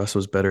wish Russ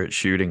was better at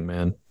shooting,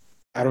 man.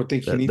 I don't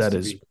think he needs to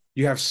be.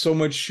 You have so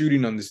much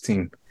shooting on this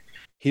team.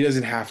 He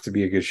doesn't have to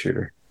be a good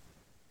shooter.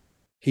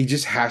 He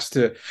just has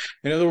to,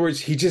 in other words,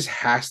 he just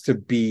has to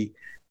be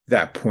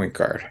that point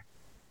guard.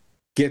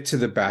 Get to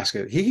the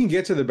basket. He can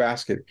get to the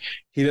basket.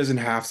 He doesn't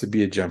have to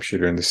be a jump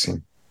shooter in this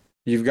team.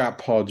 You've got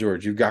Paul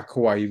George. You've got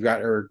Kawhi. You've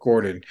got Eric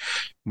Gordon.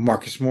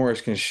 Marcus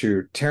Morris can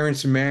shoot.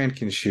 Terrence Mann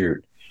can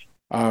shoot.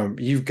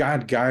 You've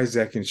got guys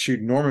that can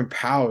shoot. Norman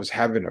Powell is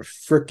having a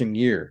freaking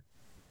year.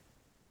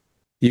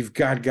 You've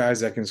got guys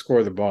that can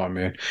score the ball,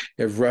 man.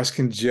 If Russ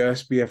can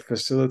just be a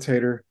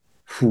facilitator,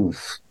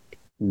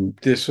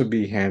 this would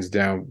be hands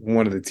down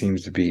one of the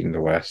teams to beat in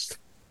the West.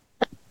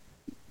 I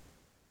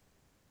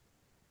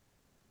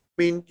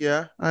mean,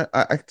 yeah,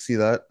 I can see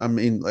that. I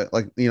mean,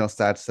 like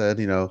Stats said,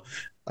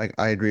 like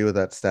I agree with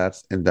that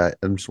stats, and that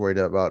I'm just worried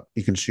about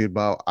he can shoot.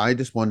 But I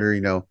just wonder,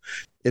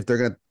 if they're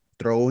gonna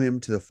throw him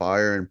to the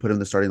fire and put him in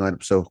the starting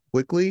lineup so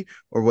quickly,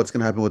 or what's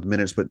gonna happen with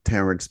minutes with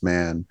Terrence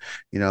Mann.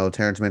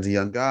 Terrence Mann's a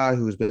young guy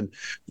who's been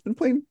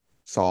playing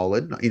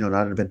solid.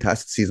 Not a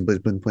fantastic season, but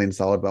he's been playing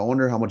solid. But I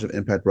wonder how much of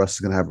impact Russ is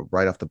going to have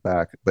right off the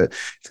back. But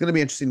it's going to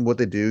be interesting what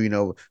they do.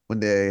 When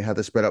they have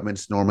the spread up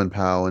against Norman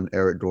Powell and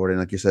Eric Gordon,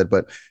 like you said.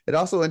 But it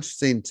also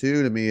interesting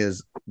too to me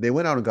is they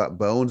went out and got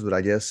Bones, but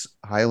I guess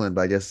Highland.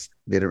 But I guess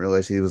they didn't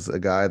realize he was a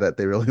guy that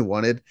they really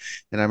wanted.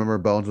 And I remember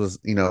Bones was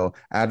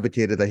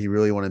advocated that he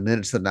really wanted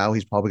minutes. So now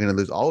he's probably going to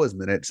lose all his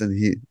minutes. And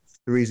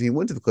the reason he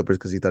went to the Clippers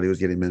because he thought he was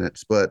getting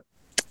minutes. But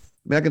I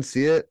mean, I can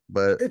see it,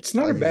 but It's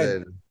not like a you bad.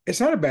 said, It's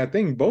not a bad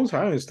thing. Bones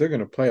Highland is still going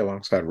to play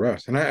alongside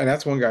Russ, and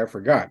that's one guy I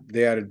forgot.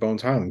 They added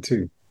Bones Highland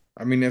too.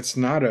 I mean, it's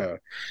not a.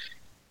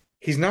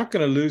 He's not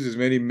going to lose as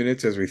many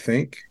minutes as we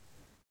think.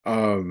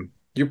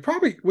 You're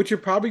probably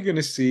going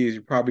to see is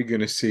you're probably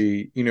going to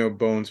see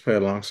Bones play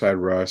alongside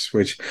Russ,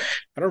 which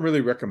I don't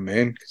really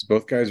recommend because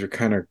both guys are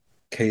kind of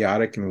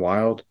chaotic and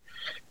wild.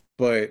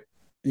 But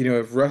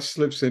if Russ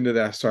slips into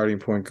that starting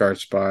point guard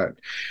spot,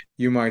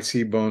 you might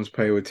see Bones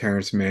play with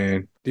Terrence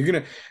Mann.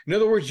 In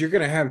other words, you're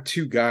gonna have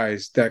two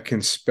guys that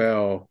can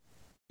spell,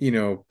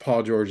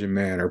 Paul George and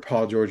Mann, or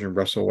Paul George and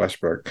Russell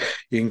Westbrook.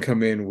 You can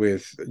come in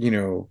with,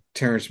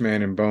 Terrence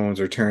Mann and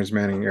Bones, or Terrence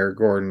Mann and Eric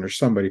Gordon, or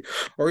somebody,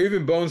 or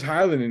even Bones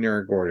Highland and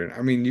Eric Gordon.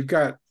 I mean, you've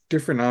got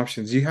different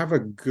options. And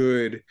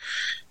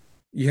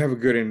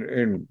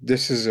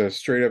this is a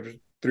straight up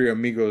Three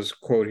Amigos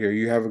quote here.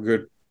 You have a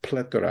good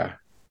plethora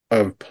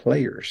of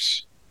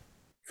players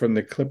from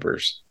the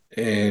Clippers.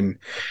 And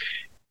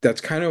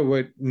that's kind of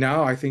what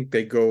now I think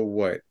they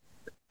go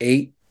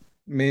 8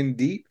 men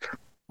deep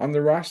on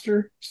the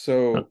roster.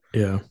 So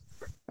Yeah.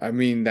 I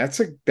mean that's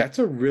a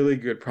really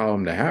good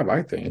problem to have,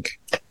 I think.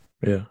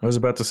 Yeah. I was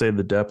about to say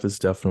the depth is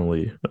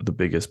definitely the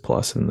biggest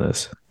plus in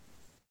this.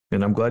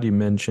 And I'm glad you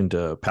mentioned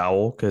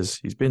Powell because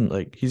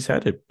he's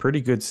had a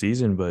pretty good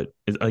season, but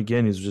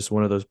again, he's just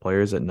one of those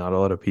players that not a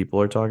lot of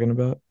people are talking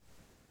about.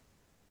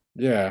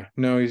 Yeah,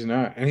 no, he's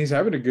not. And he's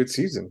having a good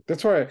season.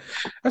 That's what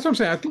I'm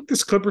saying. I think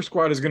this Clipper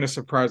squad is going to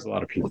surprise a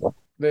lot of people.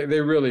 They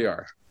really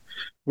are.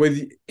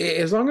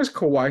 As long as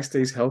Kawhi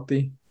stays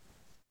healthy,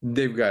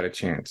 they've got a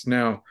chance.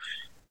 Now,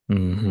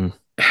 Mm-hmm.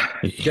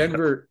 Yeah.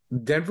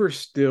 Denver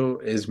still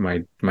is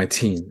my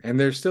team, and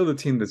they're still the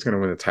team that's going to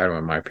win the title,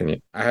 in my opinion.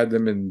 I had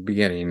them in the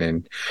beginning,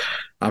 and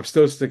I'm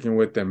still sticking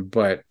with them.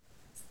 But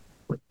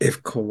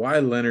if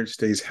Kawhi Leonard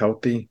stays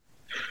healthy,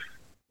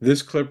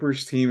 this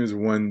Clippers team is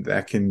one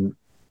that can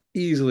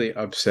easily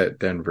upset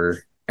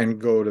Denver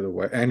and go to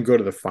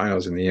the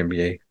finals in the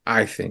NBA.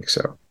 I think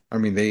so. I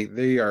mean,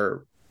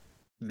 they're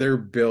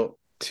built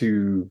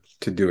to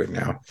do it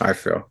now, I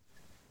feel.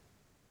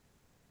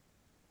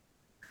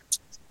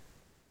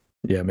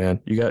 Yeah, man.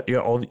 You got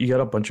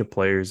a bunch of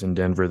players in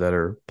Denver that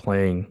are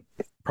playing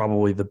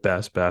probably the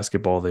best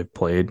basketball they've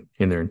played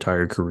in their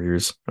entire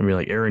careers. I mean,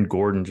 like Aaron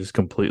Gordon just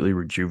completely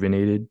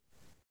rejuvenated,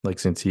 like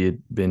since he's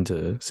been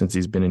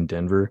in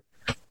Denver.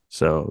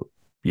 So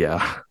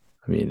yeah,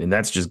 I mean, and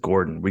that's just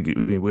Gordon.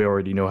 We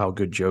already know how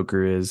good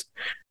Joker is.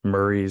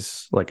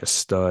 Murray's like a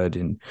stud,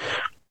 and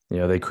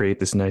they create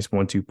this nice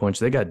 1-2 punch.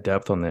 They got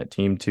depth on that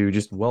team too,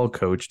 just well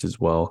coached as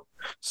well.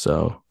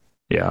 So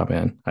yeah,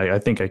 man, I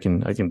think I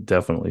can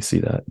definitely see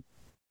that.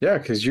 Yeah,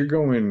 because you're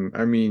going,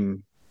 I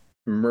mean,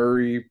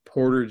 Murray,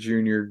 Porter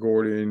Jr.,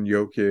 Gordon,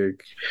 Jokic,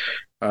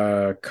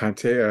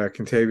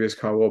 Contavious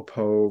Caldwell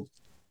Pope,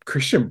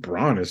 Christian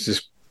Braun is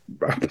just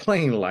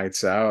playing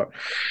lights out.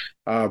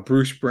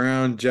 Bruce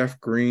Brown, Jeff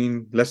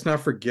Green. Let's not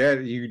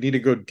forget, you need to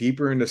go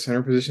deeper into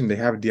center position. They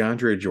have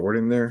DeAndre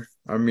Jordan there.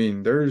 I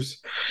mean, there's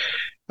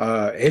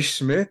Ish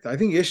Smith. I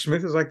think Ish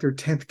Smith is like their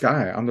 10th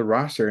guy on the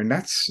roster, and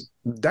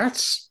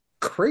that's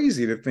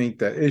crazy to think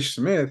that Ish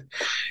Smith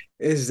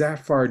is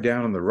that far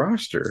down on the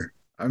roster.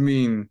 I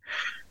mean,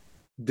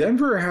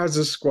 Denver has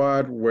a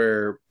squad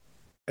where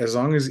as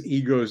long as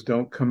egos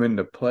don't come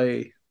into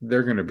play,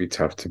 they're going to be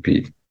tough to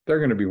beat. They're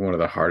going to be one of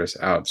the hardest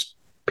outs,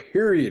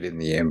 period, in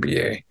the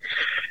NBA.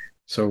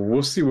 So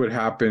we'll see what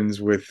happens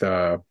with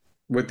the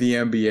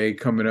NBA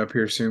coming up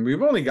here soon.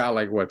 We've only got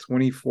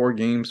 24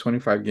 games,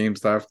 25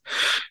 games left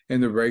in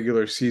the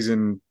regular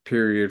season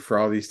period for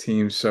all these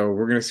teams. So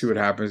we're going to see what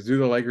happens. Do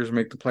the Lakers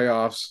make the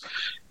playoffs?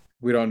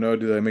 We don't know.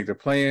 Do they make the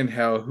play-in?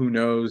 Hell, who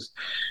knows?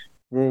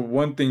 Well,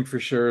 one thing for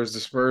sure is the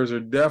Spurs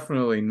are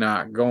definitely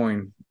not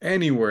going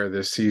anywhere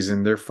this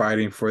season. They're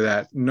fighting for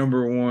that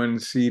number one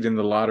seed in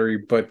the lottery.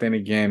 But then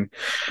again,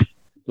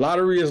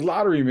 lottery is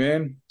lottery,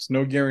 man. It's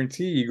no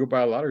guarantee. You go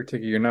buy a lottery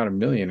ticket, you're not a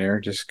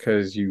millionaire just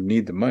because you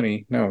need the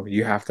money. No,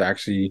 you have to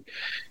actually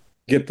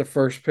get the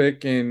first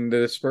pick, and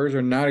the Spurs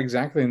are not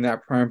exactly in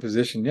that prime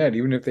position yet.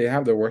 Even if they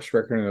have the worst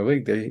record in the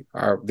league, they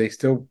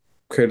still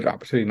could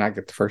opportunity not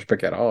get the first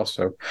pick at all.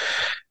 So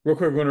real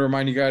quick, I want to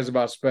remind you guys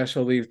about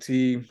Special Leaf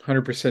Tea,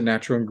 100%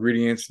 natural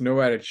ingredients,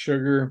 no added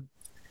sugar.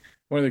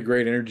 One of the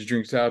great energy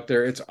drinks out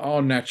there. It's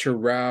all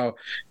natural.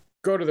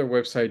 Go to their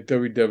website,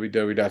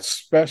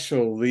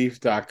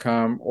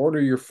 www.specialleaf.com. Order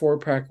your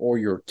 4-pack or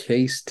your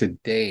case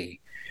today.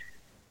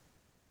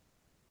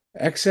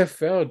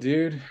 XFL,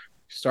 dude,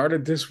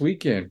 started this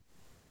weekend.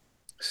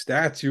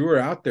 Stats, you were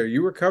out there.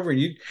 You were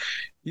covering.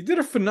 You did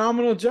a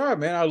phenomenal job,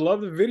 man. I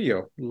love the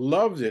video.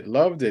 Loved it.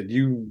 Loved it.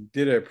 You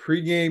did a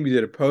pregame, you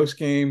did a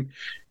postgame.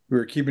 We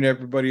were keeping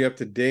everybody up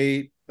to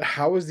date.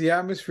 How was the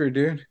atmosphere,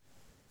 dude?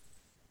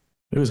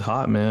 It was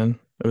hot, man.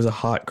 It was a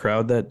hot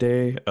crowd that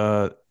day.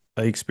 I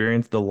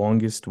experienced the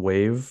longest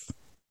wave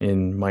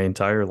in my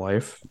entire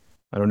life.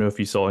 I don't know if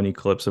you saw any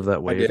clips of that I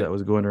wave did. that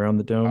was going around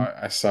the dome.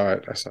 I saw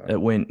it. I saw it.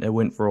 It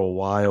went for a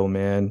while,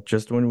 man.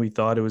 Just when we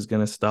thought it was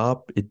gonna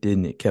stop, it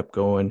didn't. It kept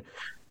going.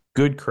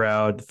 Good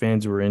crowd. The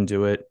fans were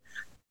into it.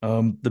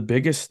 The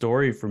biggest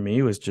story for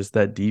me was just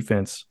that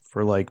defense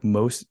for like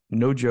most,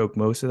 no joke,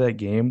 most of that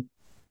game,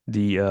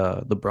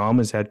 the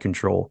Brahmas had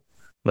control.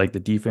 Like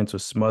the defense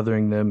was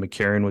smothering them.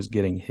 McCarron was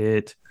getting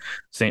hit.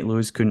 St.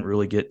 Louis couldn't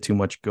really get too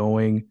much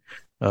going.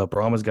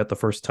 Brahmas got the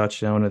first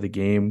touchdown of the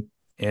game.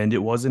 And it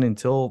wasn't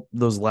until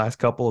those last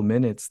couple of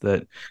minutes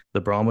that the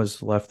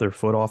Brahmas left their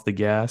foot off the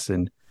gas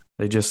and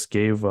they just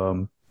gave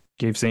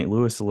St.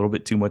 Louis a little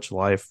bit too much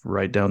life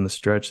right down the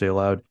stretch. They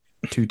allowed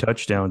two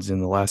touchdowns in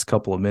the last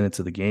couple of minutes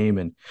of the game,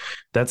 and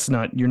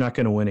you're not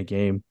going to win a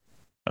game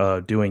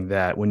doing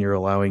that when you're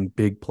allowing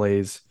big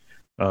plays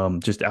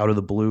just out of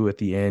the blue at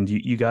the end.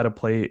 You got to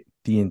play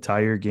the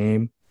entire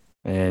game,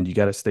 and you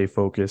got to stay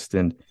focused.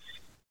 And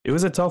it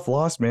was a tough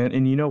loss, man.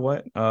 And you know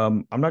what?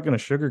 I'm not going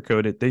to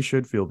sugarcoat it. They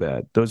should feel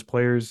bad. Those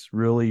players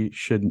really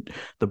shouldn't.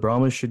 The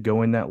Brahmas should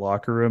go in that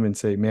locker room and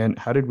say, man,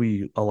 how did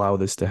we allow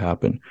this to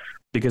happen?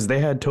 Because they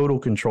had total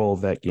control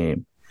of that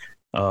game.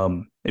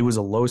 It was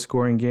a low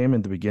scoring game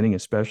in the beginning,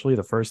 especially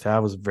the first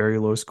half was very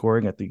low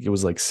scoring. I think it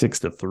was like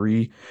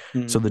 6-3.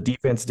 So the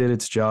defense did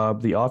its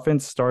job. The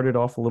offense started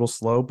off a little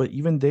slow, but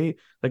even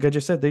like I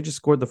just said, they just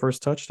scored the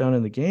first touchdown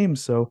in the game.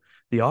 So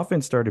the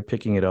offense started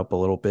picking it up a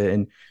little bit,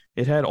 and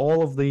it had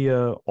all of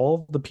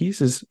the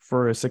pieces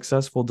for a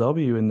successful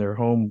W in their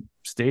home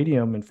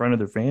stadium in front of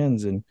their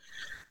fans. And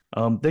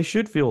they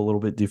should feel a little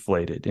bit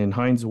deflated. And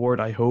Hines Ward,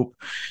 I hope,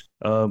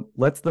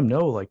 lets them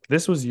know like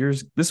this was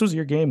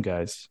your game,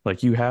 guys.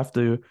 Like you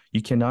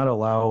cannot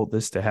allow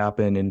this to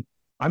happen. And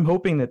I'm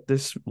hoping that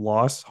this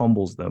loss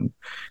humbles them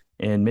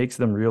and makes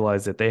them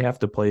realize that they have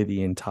to play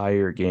the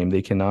entire game.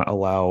 They cannot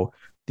allow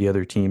the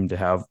other team to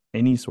have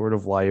any sort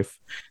of life.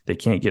 They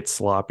can't get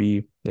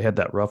sloppy. They had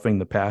that roughing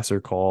the passer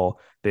call.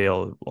 They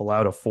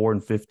allowed a 4th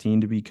and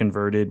 15 to be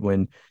converted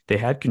when they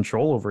had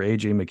control over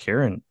AJ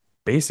McCarron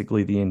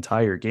basically the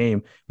entire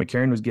game.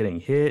 McCarron was getting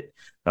hit,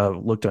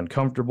 looked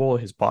uncomfortable.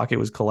 His pocket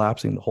was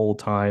collapsing the whole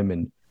time.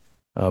 And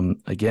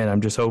again,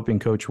 I'm just hoping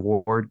Coach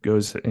Ward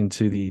goes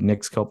into the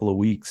next couple of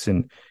weeks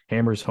and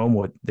hammers home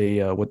what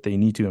they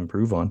need to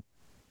improve on.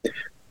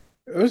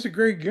 It was a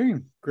great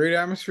game, great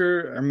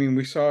atmosphere. I mean,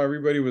 we saw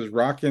everybody was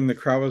rocking, the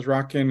crowd was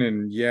rocking,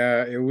 and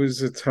yeah, it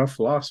was a tough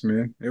loss,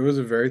 man. It was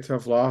a very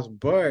tough loss,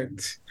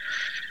 but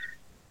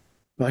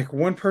like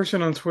one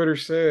person on Twitter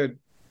said,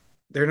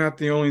 they're not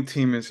the only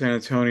team in San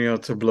Antonio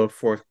to blow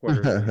fourth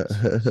quarter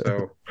leads.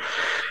 So,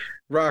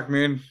 Rock,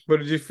 man, what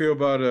did you feel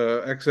about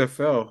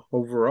XFL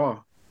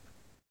overall?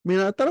 I mean,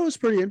 I thought it was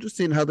pretty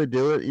interesting how they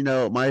do it. You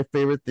know, my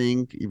favorite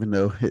thing, even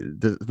though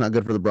it's not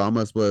good for the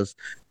Brahmas, was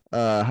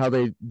how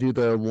they do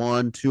the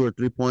 1, 2, or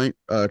 3 point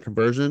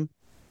conversion.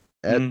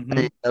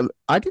 And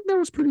I think that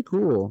was pretty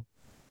cool.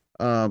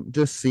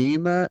 Just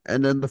seeing that,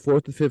 and then the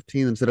 4th and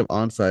 15 instead of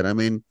onside. I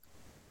mean,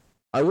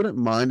 I wouldn't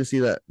mind to see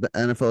that the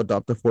NFL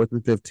adopt the 4th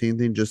and 15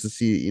 thing just to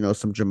see, you know,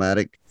 some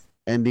dramatic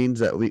endings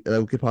that we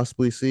could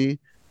possibly see.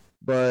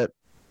 But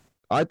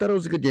I thought it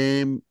was a good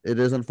game. It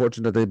is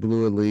unfortunate that they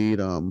blew a lead.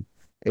 AJ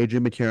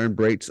McCarron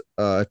breaks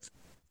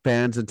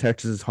fans in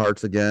Texas'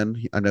 hearts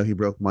again. I know he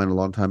broke mine a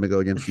long time ago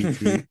against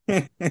UT.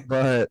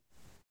 But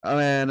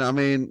I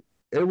mean,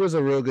 it was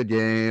a real good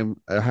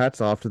game. Hats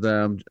off to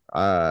them.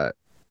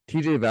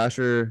 TJ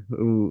Vasher,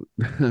 who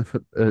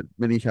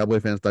many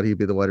Cowboy fans thought he'd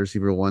be the wide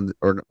receiver 1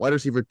 or wide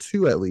receiver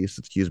 2 at least,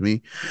 excuse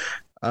me.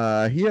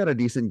 He had a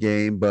decent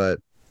game, but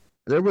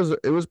it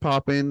was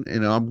popping.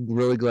 You know, I'm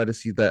really glad to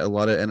see that a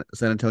lot of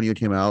San Antonio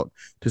came out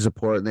to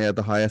support, and they had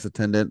the highest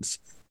attendance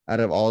out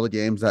of all the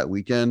games that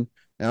weekend.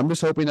 And I'm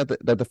just hoping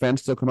that the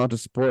fans still come out to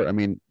support. I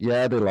mean,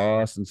 yeah, they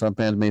lost, and some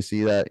fans may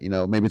see that, you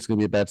know, maybe it's going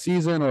to be a bad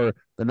season or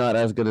they're not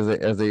as good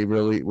as they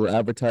really were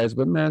advertised.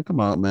 But, man, come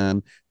on,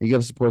 man. You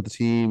got to support the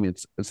team.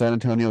 It's a San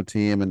Antonio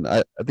team, and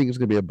I think it's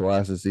going to be a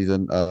blast this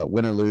season,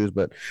 win or lose.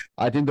 But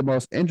I think the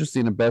most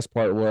interesting and best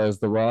part was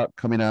The Rock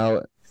coming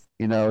out,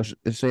 you know,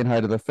 saying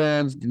hi to the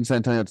fans, getting San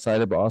Antonio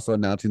excited, but also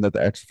announcing that the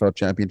XFL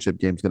championship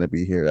game is going to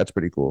be here. That's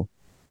pretty cool.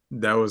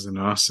 That was an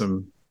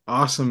awesome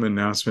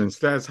announcement.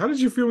 Stats, how did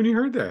you feel when you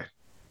heard that?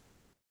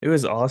 It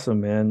was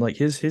awesome, man. Like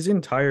his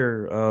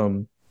entire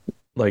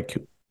like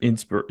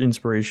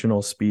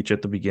inspirational speech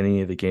at the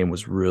beginning of the game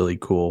was really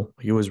cool.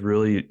 He was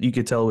really, you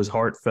could tell it was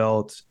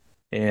heartfelt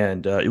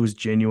and it was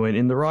genuine.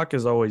 And The Rock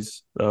is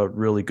always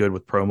really good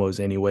with promos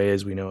anyway,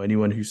 as we know.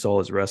 Anyone who saw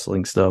his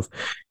wrestling stuff,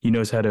 he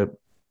knows how to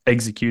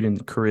execute in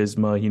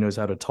charisma. He knows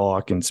how to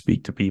talk and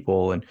speak to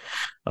people, and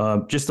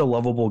just a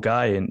lovable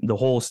guy. And the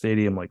whole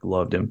stadium like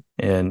loved him.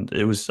 And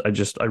it was,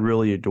 I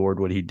really adored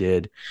what he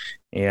did.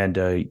 And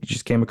he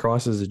just came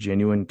across as a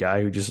genuine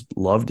guy who just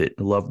loved it,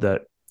 loved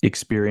that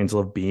experience,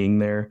 love being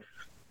there,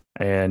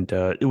 and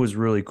it was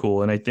really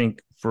cool. And I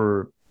think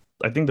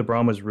the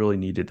Brahmas really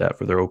needed that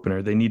for their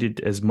opener. They needed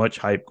as much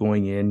hype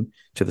going in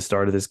to the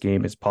start of this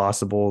game as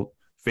possible.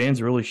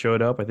 Fans really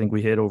showed up. I think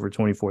we hit over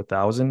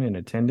 24,000 in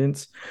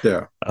attendance.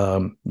 Yeah.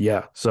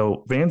 Yeah.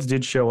 So fans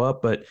did show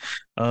up, but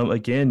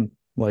again,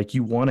 like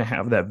you want to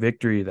have that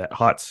victory, that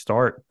hot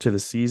start to the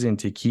season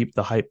to keep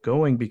the hype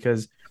going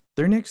because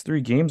their next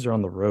 3 games are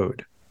on the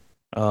road.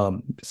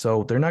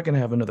 So they're not going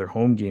to have another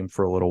home game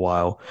for a little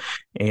while.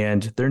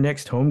 And their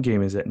next home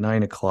game is at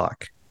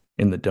 9:00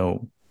 in the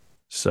Dome.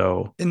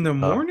 So in the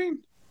morning?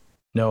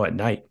 No, at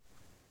night.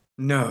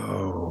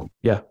 No.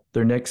 Yeah.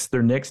 Their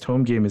next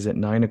home game is at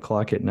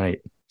 9:00 at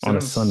night on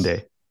a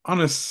Sunday.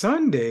 On a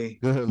Sunday?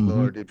 Good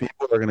Lord, dude,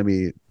 people are going to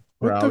be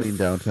crowding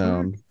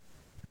downtown.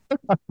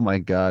 Oh my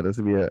God, it's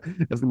gonna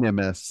be a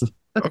mess.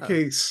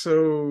 Okay,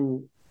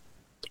 so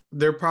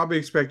they're probably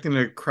expecting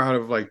a crowd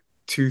of like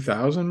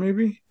 2,000,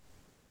 maybe.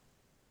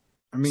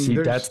 I mean, see,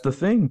 that's the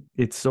thing.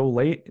 It's so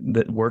late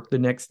that work the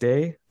next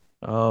day.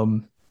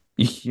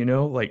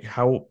 Like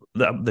how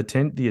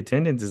the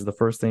attendance is the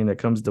first thing that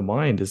comes to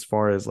mind as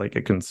far as like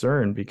a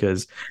concern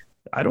because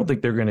I don't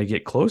think they're going to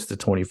get close to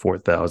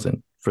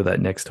 24,000 for that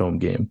next home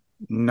game.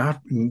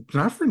 Not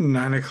for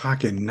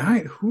 9:00 at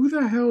night. Who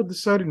the hell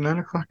decided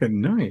 9:00 at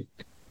night?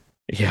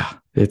 Yeah,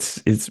 it's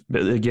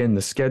again,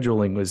 the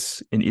scheduling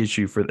was an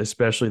issue for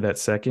especially that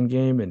second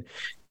game. And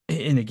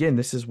again,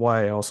 this is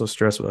why I also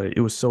stress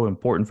it was so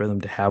important for them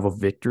to have a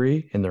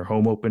victory in their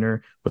home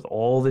opener with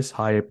all this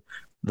hype,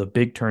 the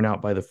big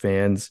turnout by the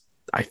fans.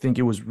 I think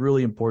it was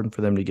really important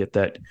for them to get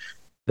that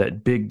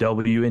big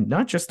W and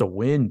not just a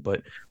win,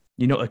 but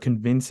a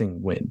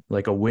convincing win,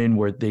 like a win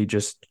where they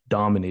just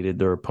dominated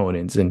their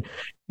opponents and,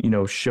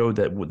 showed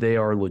that they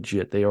are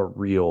legit, they are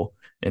real,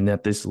 and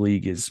that this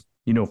league is,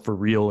 for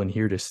real and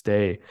here to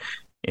stay.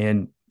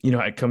 And,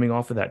 coming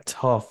off of that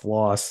tough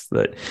loss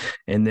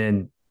and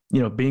then,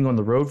 being on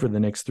the road for the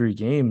next 3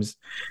 games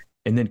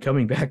and then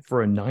coming back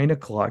for a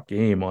 9:00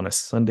 game on a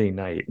Sunday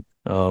night.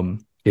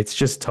 It's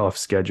just tough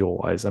schedule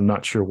wise. I'm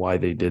not sure why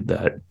they did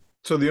that.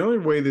 So the only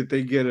way that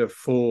they get a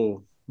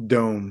full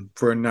dome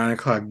for a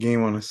 9:00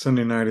 game on a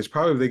Sunday night is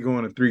probably if they go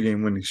on a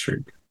 3-game winning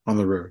streak on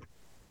the road.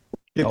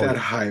 Get that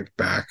hype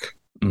back.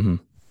 Mm-hmm.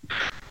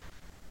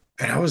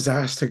 And I was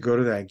asked to go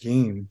to that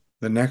game,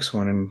 the next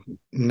one, and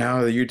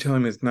now that you're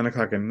telling me it's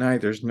 9:00 at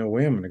night, there's no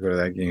way I'm going to go to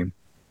that game.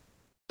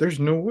 There's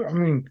no way. I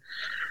mean,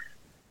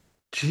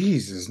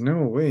 Jesus,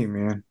 no way,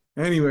 man.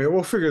 Anyway,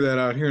 we'll figure that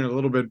out here in a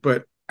little bit,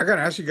 but I got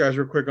to ask you guys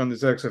real quick on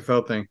this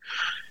XFL thing.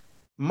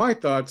 My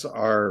thoughts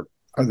are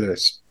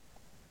this.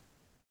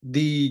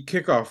 The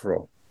kickoff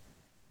rule,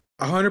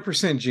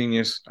 100%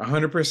 genius,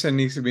 100%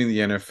 needs to be in the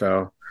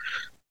NFL.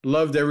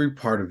 Loved every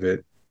part of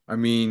it. I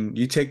mean,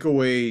 you take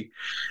away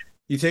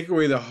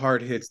the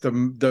hard hits,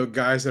 the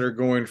guys that are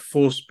going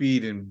full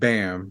speed and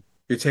bam,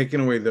 you're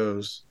taking away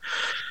those.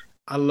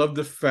 I love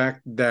the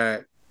fact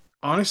that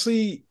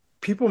honestly,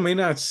 people may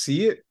not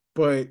see it,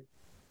 but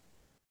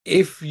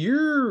if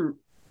you're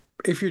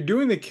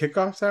doing the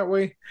kickoffs that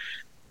way,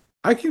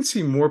 I can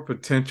see more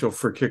potential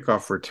for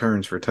kickoff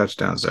returns for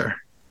touchdowns there.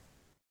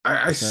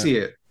 I see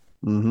it.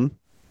 Mm-hmm.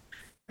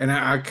 And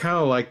I kind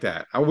of like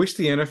that. I wish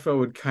the NFL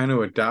would kind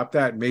of adopt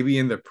that maybe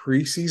in the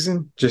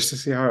preseason just to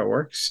see how it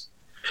works,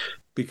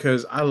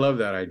 because I love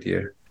that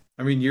idea.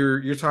 I mean,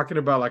 you're talking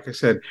about, like I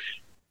said,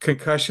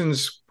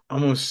 concussions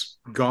almost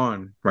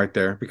gone right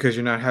there because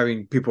you're not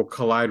having people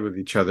collide with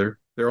each other.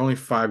 They're only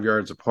 5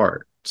 yards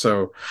apart.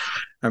 So,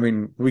 I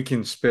mean, we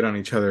can spit on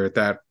each other at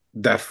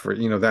that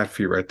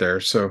feet right there.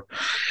 So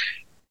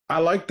I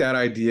like that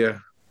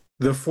idea.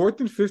 The 4th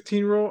and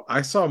 15 rule,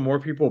 I saw more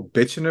people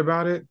bitching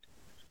about it,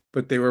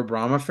 but they were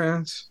Brahma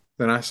fans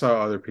than I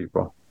saw other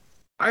people.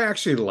 I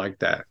actually like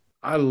that.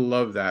 I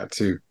love that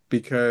too,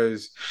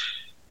 because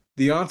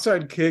the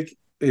onside kick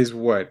is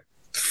what,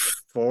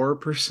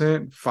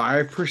 4%,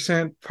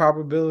 5%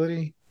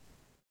 probability,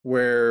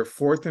 where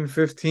 4th and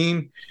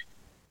 15,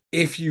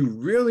 if you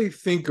really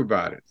think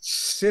about it,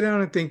 sit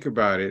down and think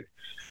about it,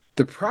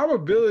 the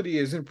probability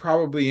isn't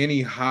probably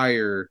any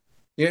higher.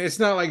 It's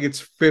not like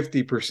it's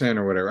 50%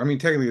 or whatever. I mean,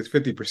 technically it's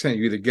 50%.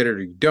 You either get it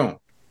or you don't.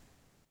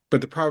 But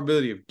the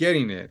probability of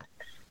getting it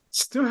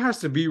still has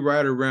to be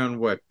right around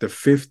what, the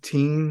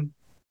 15,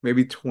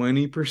 maybe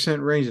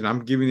 20% range. And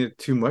I'm giving it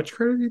too much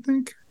credit, you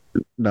think?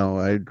 No,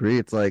 I agree.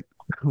 It's like,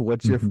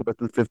 what's your 4th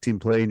and 15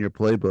 play in your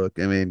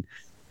playbook? I mean,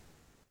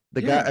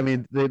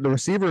 the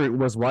receiver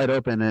was wide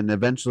open, and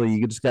eventually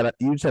you just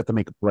have to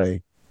make a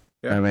play.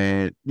 Yeah. I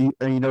mean,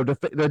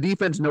 the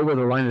defense know where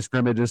the line of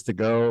scrimmage is to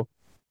go,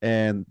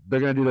 and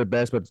they're going to do their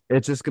best, but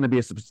it's just going to be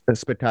a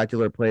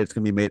spectacular play. It's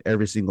going to be made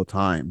every single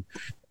time.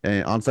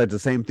 And onside's the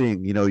same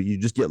thing. You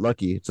just get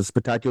lucky. It's a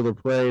spectacular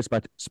play,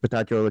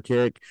 spectacular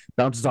kick,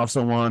 bounces off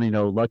someone,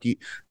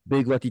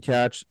 big lucky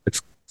catch.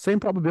 It's same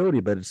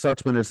probability, but it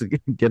sucks when it's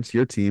against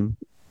your team.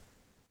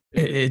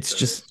 It's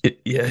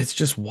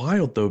just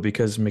wild though,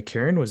 because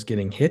McCarron was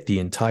getting hit the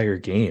entire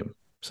game.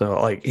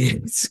 So like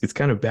it's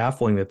kind of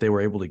baffling that they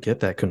were able to get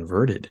that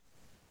converted.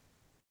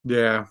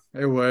 Yeah,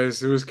 it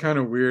was. It was kind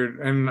of weird.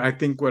 And I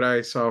think what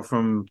I saw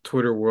from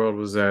Twitter world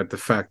was that the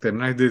fact that,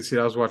 and I did see,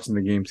 I was watching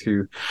the game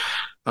too.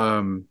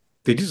 Um,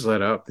 they just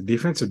let up. The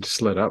defense had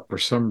just let up for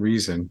some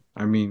reason.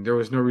 I mean, there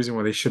was no reason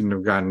why they shouldn't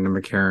have gotten to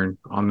McCarron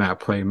on that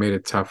play, made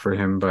it tough for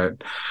him.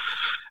 But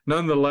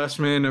nonetheless,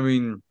 man, I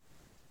mean,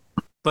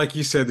 like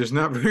you said, there's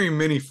not very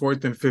many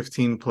 4th and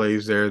 15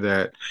 plays there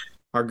that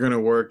are going to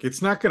work.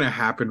 It's not going to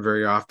happen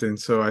very often.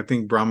 So I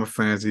think Brahma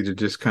fans need to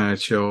just kind of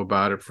chill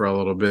about it for a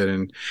little bit.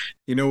 And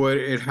you know what?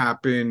 It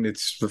happened.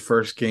 It's the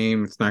first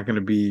game. It's not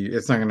going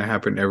to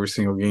happen every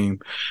single game.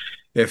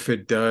 If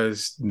it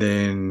does,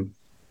 then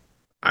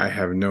I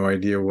have no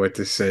idea what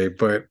to say.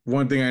 But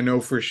one thing I know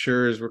for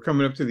sure is we're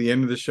coming up to the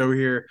end of the show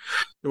here.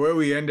 The way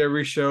we end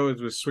every show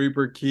is with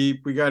sweeper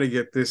keep. We got to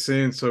get this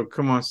in. So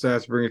come on,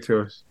 Stats, bring it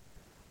to us.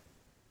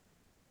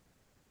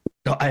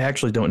 No, I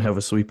actually don't have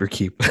a sweeper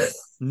keep.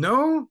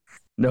 No,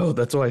 No,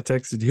 that's why I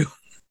texted you.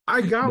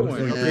 I got No one.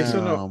 sweeper Okay, keep.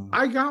 so no,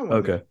 I got one.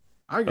 Okay.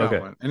 I got Okay.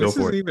 one, and Go this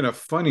for isn't it. even a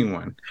funny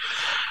one.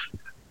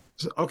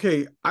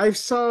 Okay, I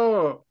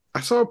saw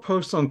a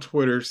post on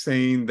Twitter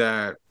saying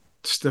that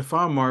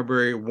Stephon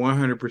Marbury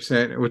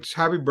 100%, which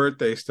happy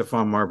birthday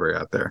Stephon Marbury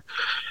out there.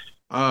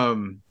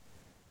 Um,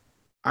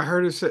 I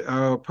heard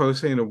a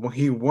post saying that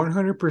he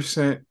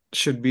 100%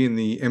 should be in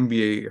the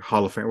NBA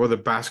Hall of Fame, or the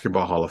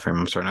Basketball Hall of Fame.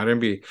 I'm sorry, not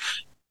NBA,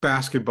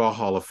 Basketball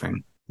Hall of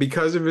Fame,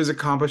 because of his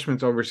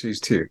accomplishments overseas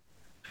too.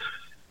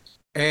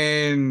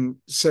 And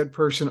said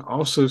person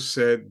also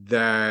said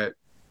that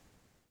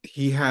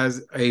he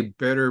has a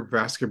better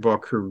basketball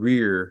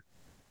career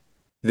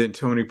than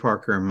Tony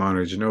Parker and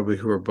Manu Ginobili,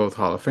 who are both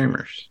Hall of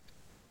Famers.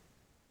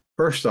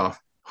 First off,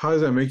 how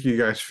does that make you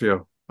guys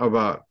feel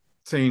about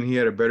saying he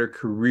had a better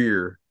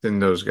career than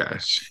those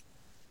guys?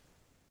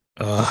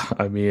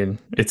 I mean,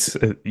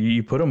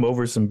 you put him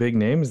over some big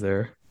names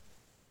there.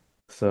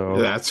 So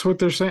That's what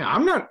they're saying.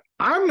 I'm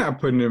not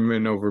putting him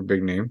in over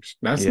big names.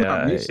 That's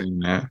not me yeah, saying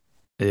that.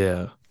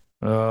 yeah.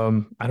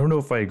 I don't know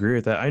if I agree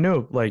with that. I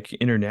know, like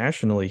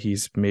internationally,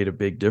 he's made a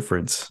big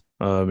difference.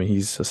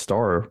 He's a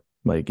star,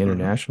 like Mhm.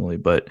 internationally.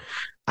 But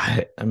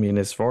I mean,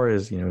 as far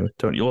as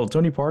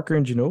Tony Parker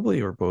and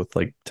Ginobili are both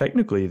like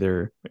technically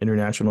they're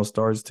international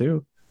stars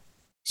too.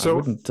 I So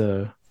wouldn't.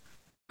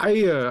 I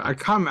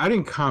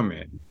didn't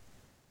comment.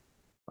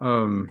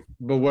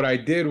 But what I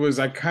did was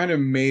I kind of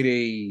made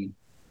a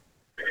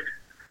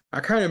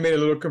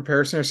little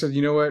comparison. I said,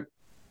 you know what?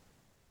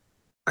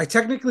 I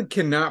technically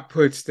cannot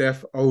put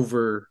Steph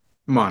over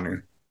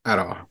Manu at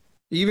all,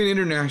 even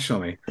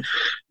internationally.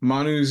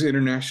 Manu's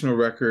international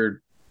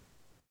record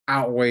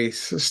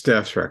outweighs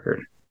Steph's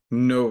record.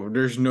 No,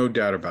 there's no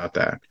doubt about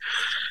that.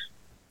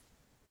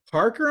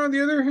 Parker, on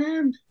the other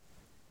hand,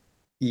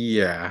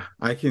 yeah,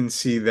 I can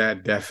see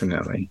that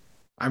definitely.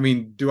 I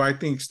mean, do I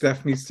think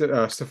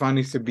Stephon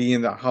needs to be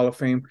in the Hall of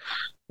Fame?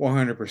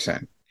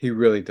 100%. He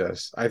really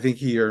does. I think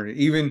he earned it.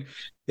 Even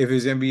if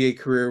his NBA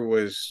career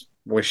was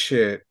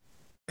shit,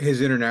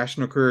 his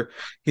international career,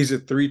 he's a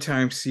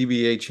three-time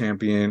CBA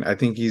champion. I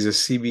think he's a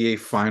CBA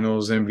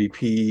Finals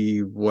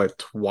MVP, what,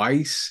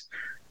 twice?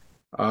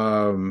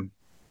 Um,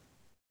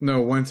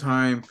 no, one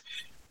time.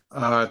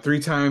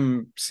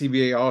 Three-time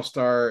CBA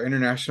All-Star,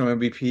 international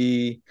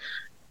MVP.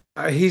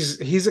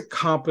 He's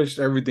accomplished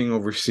everything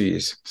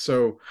overseas.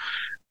 So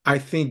I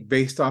think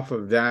based off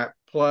of that,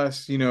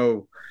 plus,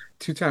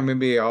 two-time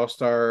NBA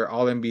All-Star,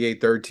 All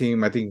NBA third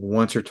team, I think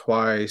once or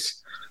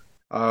twice,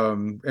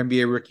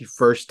 NBA rookie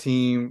first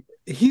team.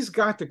 He's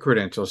got the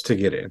credentials to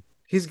get in.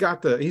 He's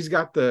got the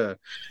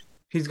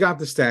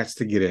stats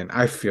to get in,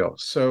 I feel.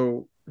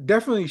 So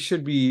definitely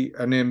should be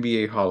an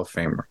NBA Hall of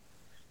Famer.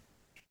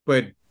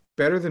 But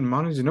better than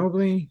Manu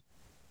Ginobili?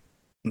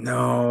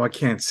 No, I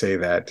can't say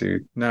that,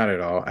 dude. Not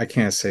at all. I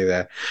can't say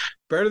that.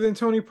 Better than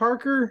Tony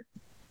Parker?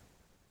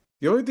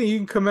 The only thing you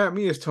can come at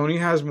me is Tony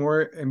has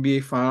more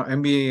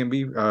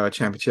NBA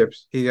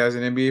championships. He has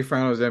an NBA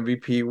Finals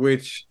MVP,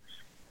 which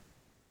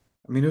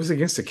I mean, it was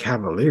against the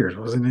Cavaliers,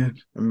 wasn't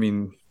it? I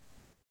mean,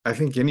 I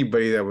think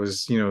anybody that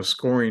was,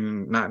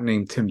 scoring not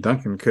named Tim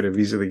Duncan could have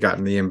easily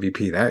gotten the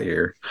MVP that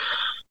year.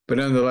 But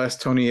nonetheless,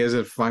 Tony is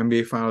a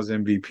NBA Finals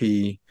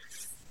MVP.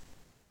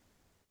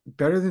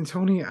 Better than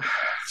Tony?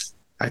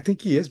 I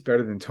think he is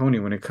better than Tony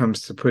when it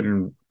comes to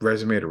putting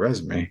resume to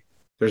resume.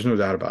 There's no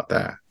doubt about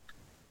that.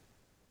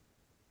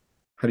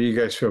 How do you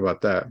guys feel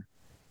about that?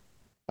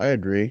 I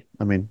agree.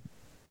 I mean,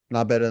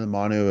 not better than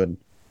Manu, and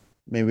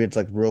maybe it's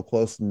like real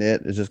close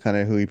knit. It's just kind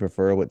of who you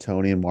prefer with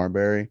Tony and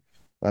Marbury.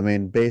 I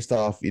mean, based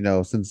off,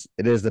 since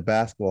it is the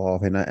basketball Hall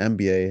of Fame, not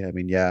NBA, I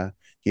mean, yeah,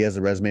 he has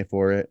a resume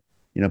for it.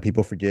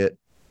 People forget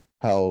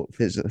how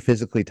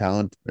physically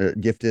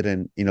gifted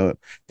and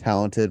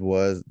talented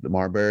was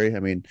Marbury. I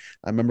mean,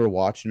 I remember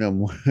watching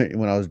him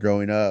when I was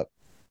growing up,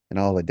 and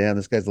I was like, "Damn,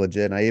 this guy's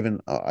legit."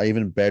 And I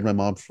even begged my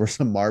mom for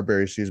some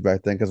Marbury shoes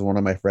back then because one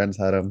of my friends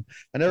had them.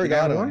 I never The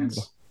got and them.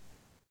 ones?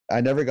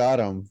 I never got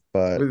them,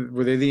 but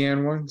Were they the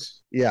and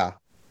ones? yeah,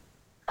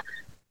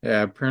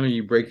 Yeah, apparently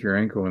you break your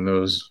ankle in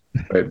those.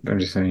 But I'm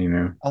just saying.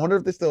 I wonder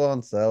if they're still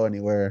on sale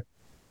anywhere.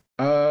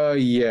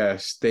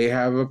 Yes, they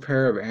have a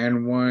pair of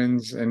and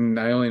ones, and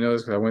I only know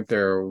this because I went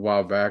there a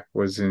while back.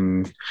 Was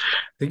in, I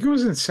think it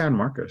was in San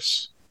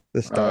Marcos. The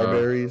Uh,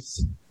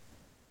 Starberries.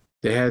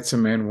 they had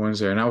some and ones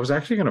there, and I was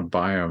actually gonna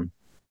buy them.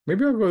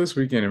 Maybe I'll go this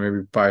weekend and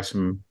maybe buy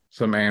some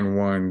and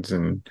ones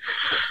and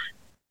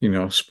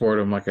sport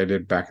them like I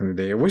did back in the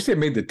day. I wish they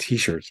made the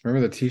t-shirts.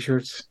 Remember the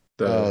t-shirts,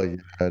 Oh the yeah,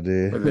 or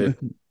the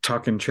dude.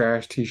 talking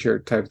trash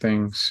t-shirt type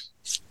things.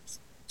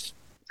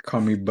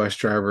 Call me bus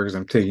driver because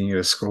I'm taking you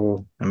to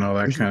school and all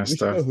that kind of We should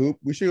go stuff. hoop.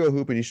 We should go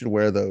hoop, and you should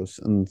wear those,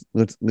 and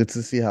let's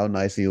just see how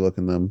nice you look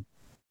in them.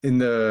 In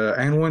the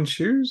and one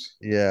shoes.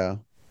 Yeah.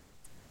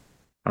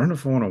 I don't know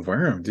if I want to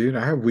wear them, dude.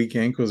 I have weak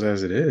ankles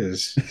as it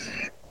is.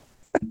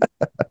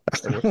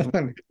 I Wear don't want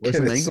to wear get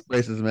some it. ankle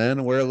braces,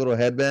 man. Wear a little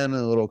headband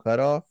and a little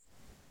cutoff,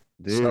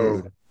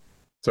 So, dude.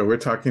 so we're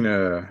talking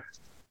a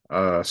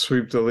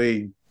sweep the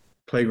league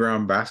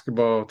playground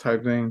basketball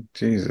type thing.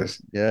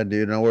 Jesus. Yeah,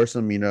 dude. And I'll wear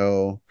some,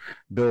 Bill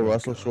Oh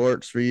Russell God.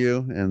 shorts for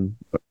you, and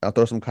I'll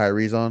throw some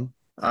Kyrie's on.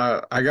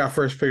 I got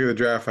first pick of the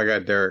draft. I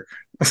got Derek.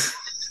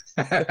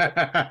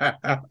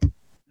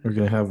 We're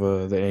gonna have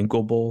the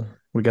ankle bowl.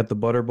 We got the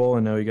butter bowl,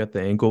 and now we got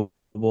the ankle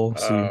bowl.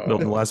 See, the Oh.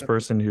 last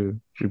person who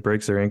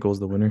breaks their ankle is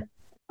the winner.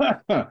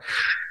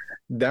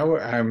 That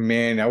would,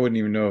 man, I wouldn't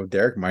even know if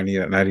Derek might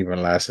not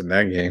even last in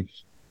that game.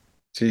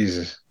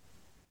 Jesus.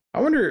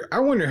 I wonder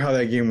how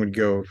that game would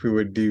go if we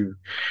would do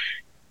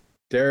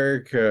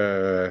Derek,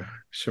 Shemaya,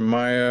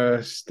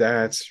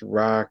 Stats,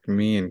 Rock,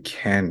 me, and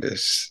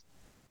Candace.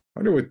 I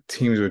wonder what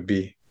teams would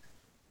be.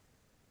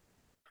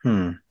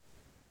 Hmm.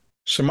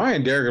 Shemaya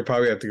and Derek would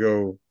probably have to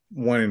go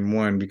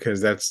 1-1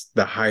 because that's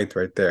the height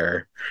right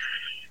there.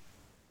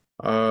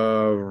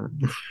 Uh,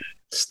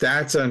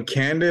 Stats on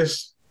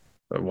Candace.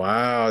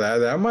 Wow,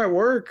 that might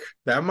work.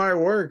 That might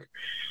work.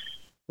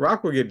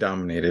 Rock will get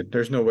dominated.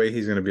 There's no way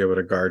he's gonna be able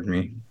to guard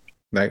me,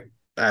 like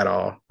at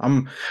all.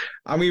 I'm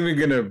even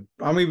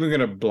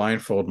gonna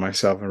blindfold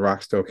myself, and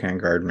Rock still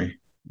can't guard me.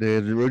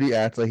 Dude, Rudy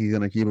acts like he's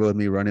gonna keep it with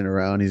me running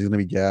around. He's gonna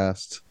be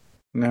gassed.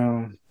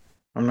 No,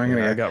 I'm not Yeah, I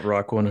gonna. got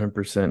Rock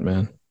 100%,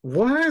 man.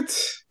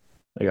 What?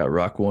 I got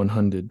Rock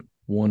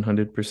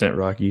 100%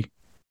 Rocky.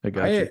 I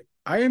got you.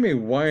 I am a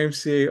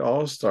YMCA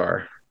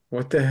All-Star.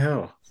 What the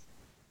hell?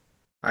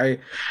 I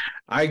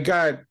I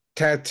got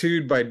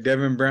tattooed by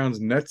Devin Brown's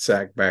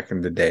nutsack back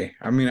in the day.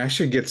 I mean, I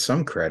should get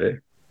some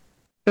credit.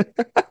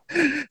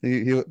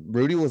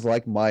 Rudy was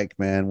like Mike,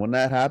 man. When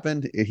that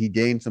happened, he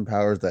gained some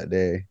powers that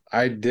day.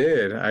 I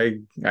did.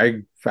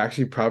 I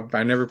actually probably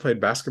I never played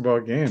basketball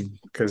again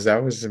because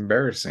that was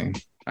embarrassing.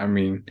 I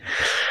mean,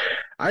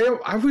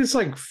 I was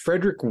like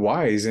Frederick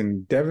Wise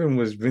and Devin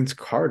was Vince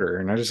Carter,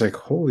 and I was just like,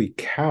 holy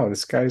cow,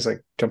 this guy's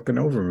like jumping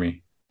over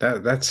me.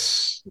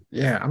 That's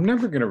yeah. I'm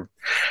never gonna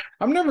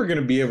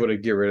be able to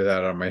get rid of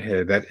that out of my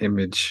head, that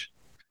image.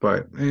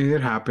 But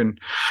it happened.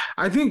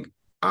 I think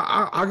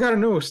I gotta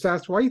know,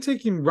 Stats. Why are you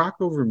taking Rock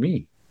over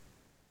me?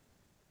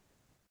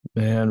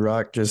 Man,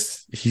 Rock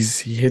just he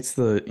hits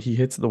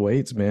the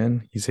weights,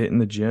 man. He's hitting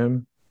the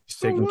gym. He's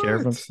So taking care of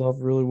what? himself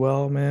really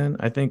well, man.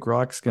 I think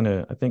Rock's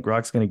gonna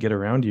get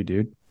around you,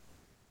 dude.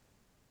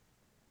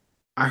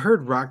 I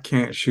heard Rock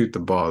can't shoot the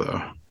ball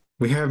though.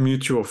 We have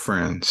mutual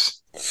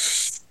friends.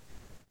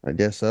 I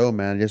guess so,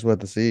 man. I guess we'll have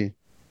to see.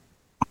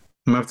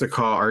 I'm gonna have to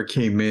call RK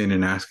Min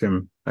and ask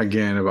him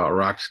again about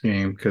Rock's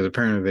game because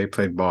apparently they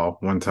played ball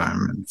one time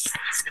and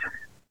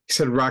he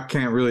said Rock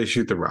can't really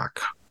shoot the rock.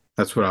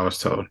 That's what I was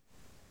told.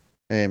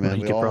 Hey, Well, man,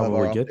 he we could all have our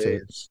probably off get to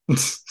it.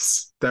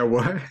 days. That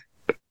what?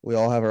 We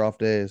all have our off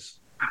days.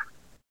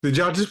 Did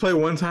y'all just play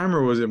one time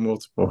or was it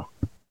multiple?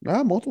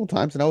 Multiple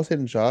times, and I was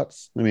hitting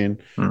shots. I mean,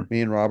 Hmm.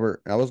 me and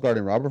Robert, I was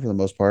guarding Robert for the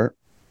most part.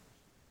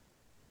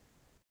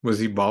 Was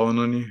he balling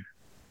on you?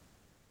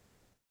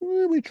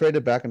 We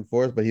traded back and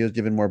forth, but he was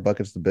giving more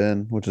buckets to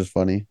Ben, which is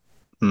funny.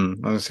 I was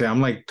gonna say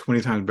I'm like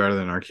 20 times better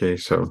than RK,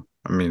 so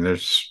I mean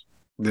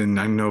then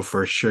I know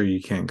for sure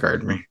you can't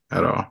guard me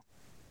at all.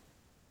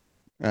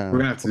 We're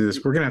gonna have to do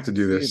this. We're gonna have to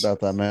do See this. about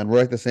that, man. We're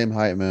like the same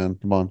height, man.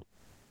 Come on.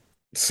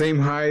 Same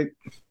height,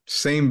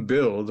 same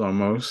build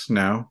almost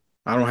now.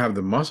 I don't have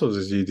the muscles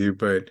as you do,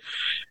 but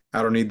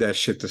I don't need that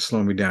shit to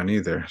slow me down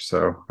either.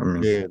 So, I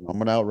mean, Dude, I'm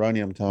gonna outrun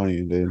you, I'm telling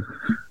you, dude.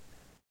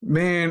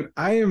 man,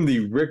 I am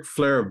the Ric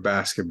Flair of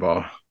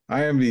basketball.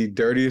 I am the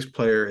dirtiest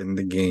player in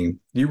the game.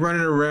 You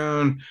running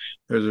around,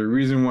 there's a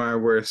reason why I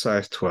wear a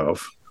size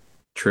 12.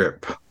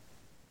 Trip.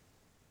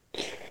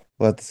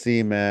 We'll have to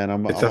see, man.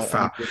 It's a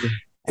foul. I'm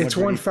a It's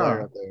one dirty player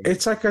foul. out there.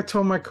 It's like I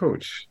told my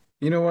coach,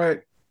 you know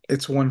what?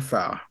 It's one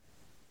foul.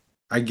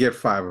 I get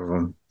 5 of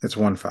them. It's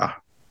one foul.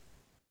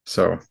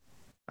 So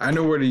I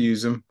know where to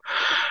use them.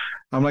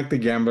 I'm like the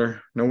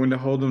gambler. Know when to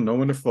hold them, know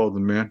when to fold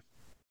them, man.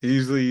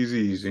 Easily,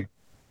 easy.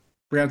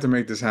 We have to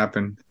make this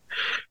happen.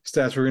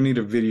 Stats, we're gonna need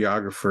a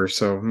videographer,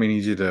 so we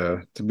need you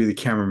to be the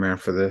cameraman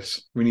for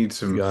this. We need You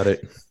some got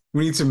it.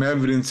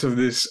 evidence of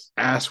this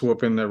ass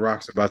whooping that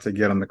Rock's about to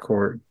get on the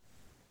court.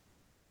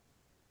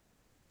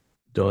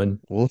 Done.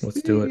 We'll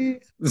Let's do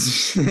it.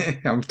 see.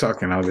 I'm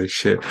talking all this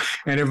shit.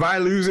 And if I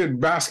lose at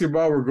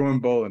basketball, we're going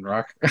bowling,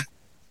 Rock.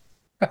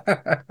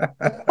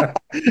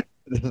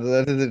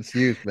 That is an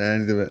excuse,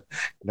 man.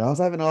 I was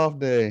having an off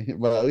day,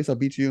 but at least I'll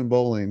beat you in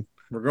bowling.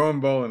 We're going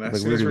bowling as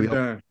Like soon as Rudy, we're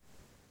done.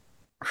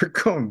 We're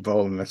going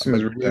bowling as soon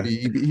as we're done.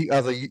 Rudy, I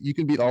was like, you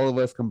can beat all of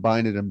us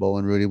combined in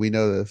bowling, Rudy. We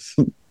know this.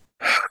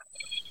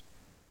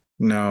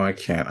 No, I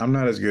can't. I'm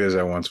not as good as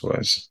I once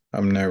was.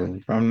 I'm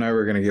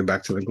never gonna get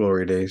back to the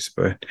glory days.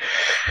 But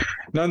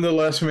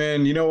nonetheless,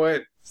 man, you know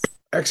what?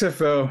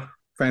 XFL,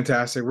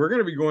 fantastic. We're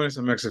gonna be going to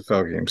some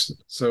XFL games,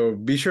 so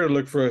be sure to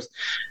look for us.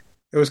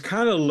 It was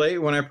kind of late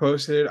when I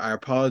posted it. I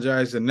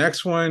apologize. The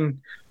next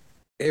one,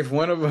 if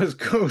one of us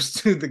goes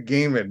to the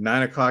game at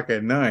 9:00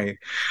 at night,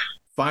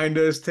 find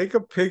us, take a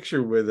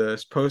picture with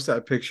us, post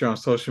that picture on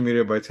social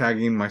media by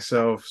tagging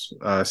myself,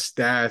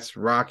 Stats,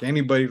 Rock,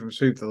 anybody from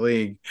Sweep the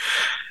League.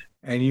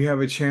 And you have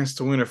a chance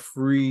to win a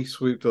free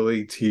Sweep the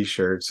League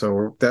t-shirt.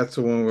 So that's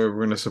the one where we're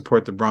going to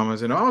support the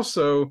Brahmas. And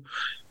also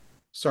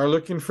start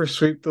looking for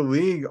Sweep the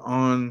League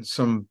on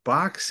some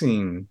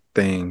boxing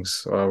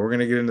things. We're going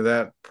to get into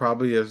that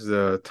probably as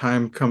the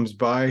time comes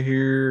by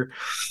here.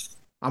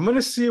 I'm going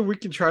to see if we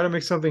can try to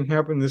make something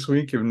happen this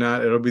week. If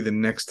not, it'll be the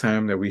next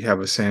time that we have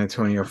a San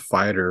Antonio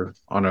fighter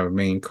on our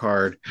main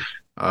card.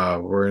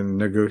 We're in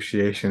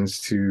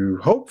negotiations to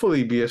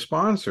hopefully be a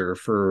sponsor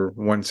for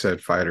one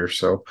said fighter.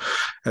 So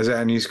as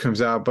that news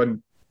comes out, but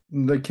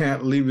they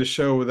can't leave the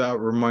show without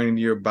reminding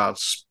you about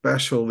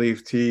Special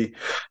Leaf Tea,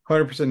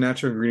 100%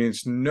 natural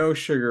ingredients, no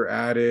sugar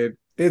added.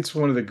 It's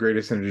one of the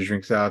greatest energy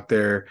drinks out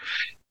there.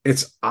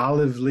 It's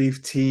olive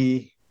leaf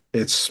tea.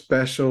 It's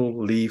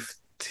Special Leaf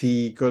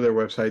Tea. Go to their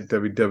website,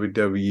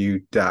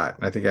 www.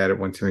 I think I added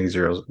one too many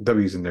zeros,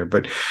 W's in there,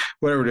 but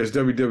whatever it is,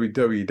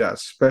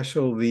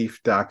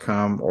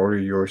 www.specialleaf.com. Order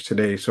yours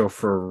today. So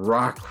for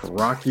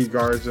Rocky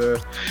Garza,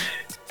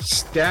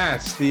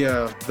 Stats,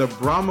 the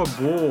Brahma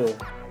Bull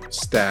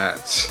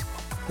Stats.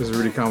 This is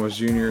Rudy Campos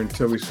Jr.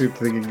 Until we sweep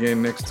the league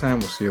again next time,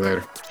 we'll see you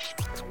later.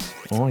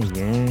 Oh,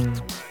 yeah.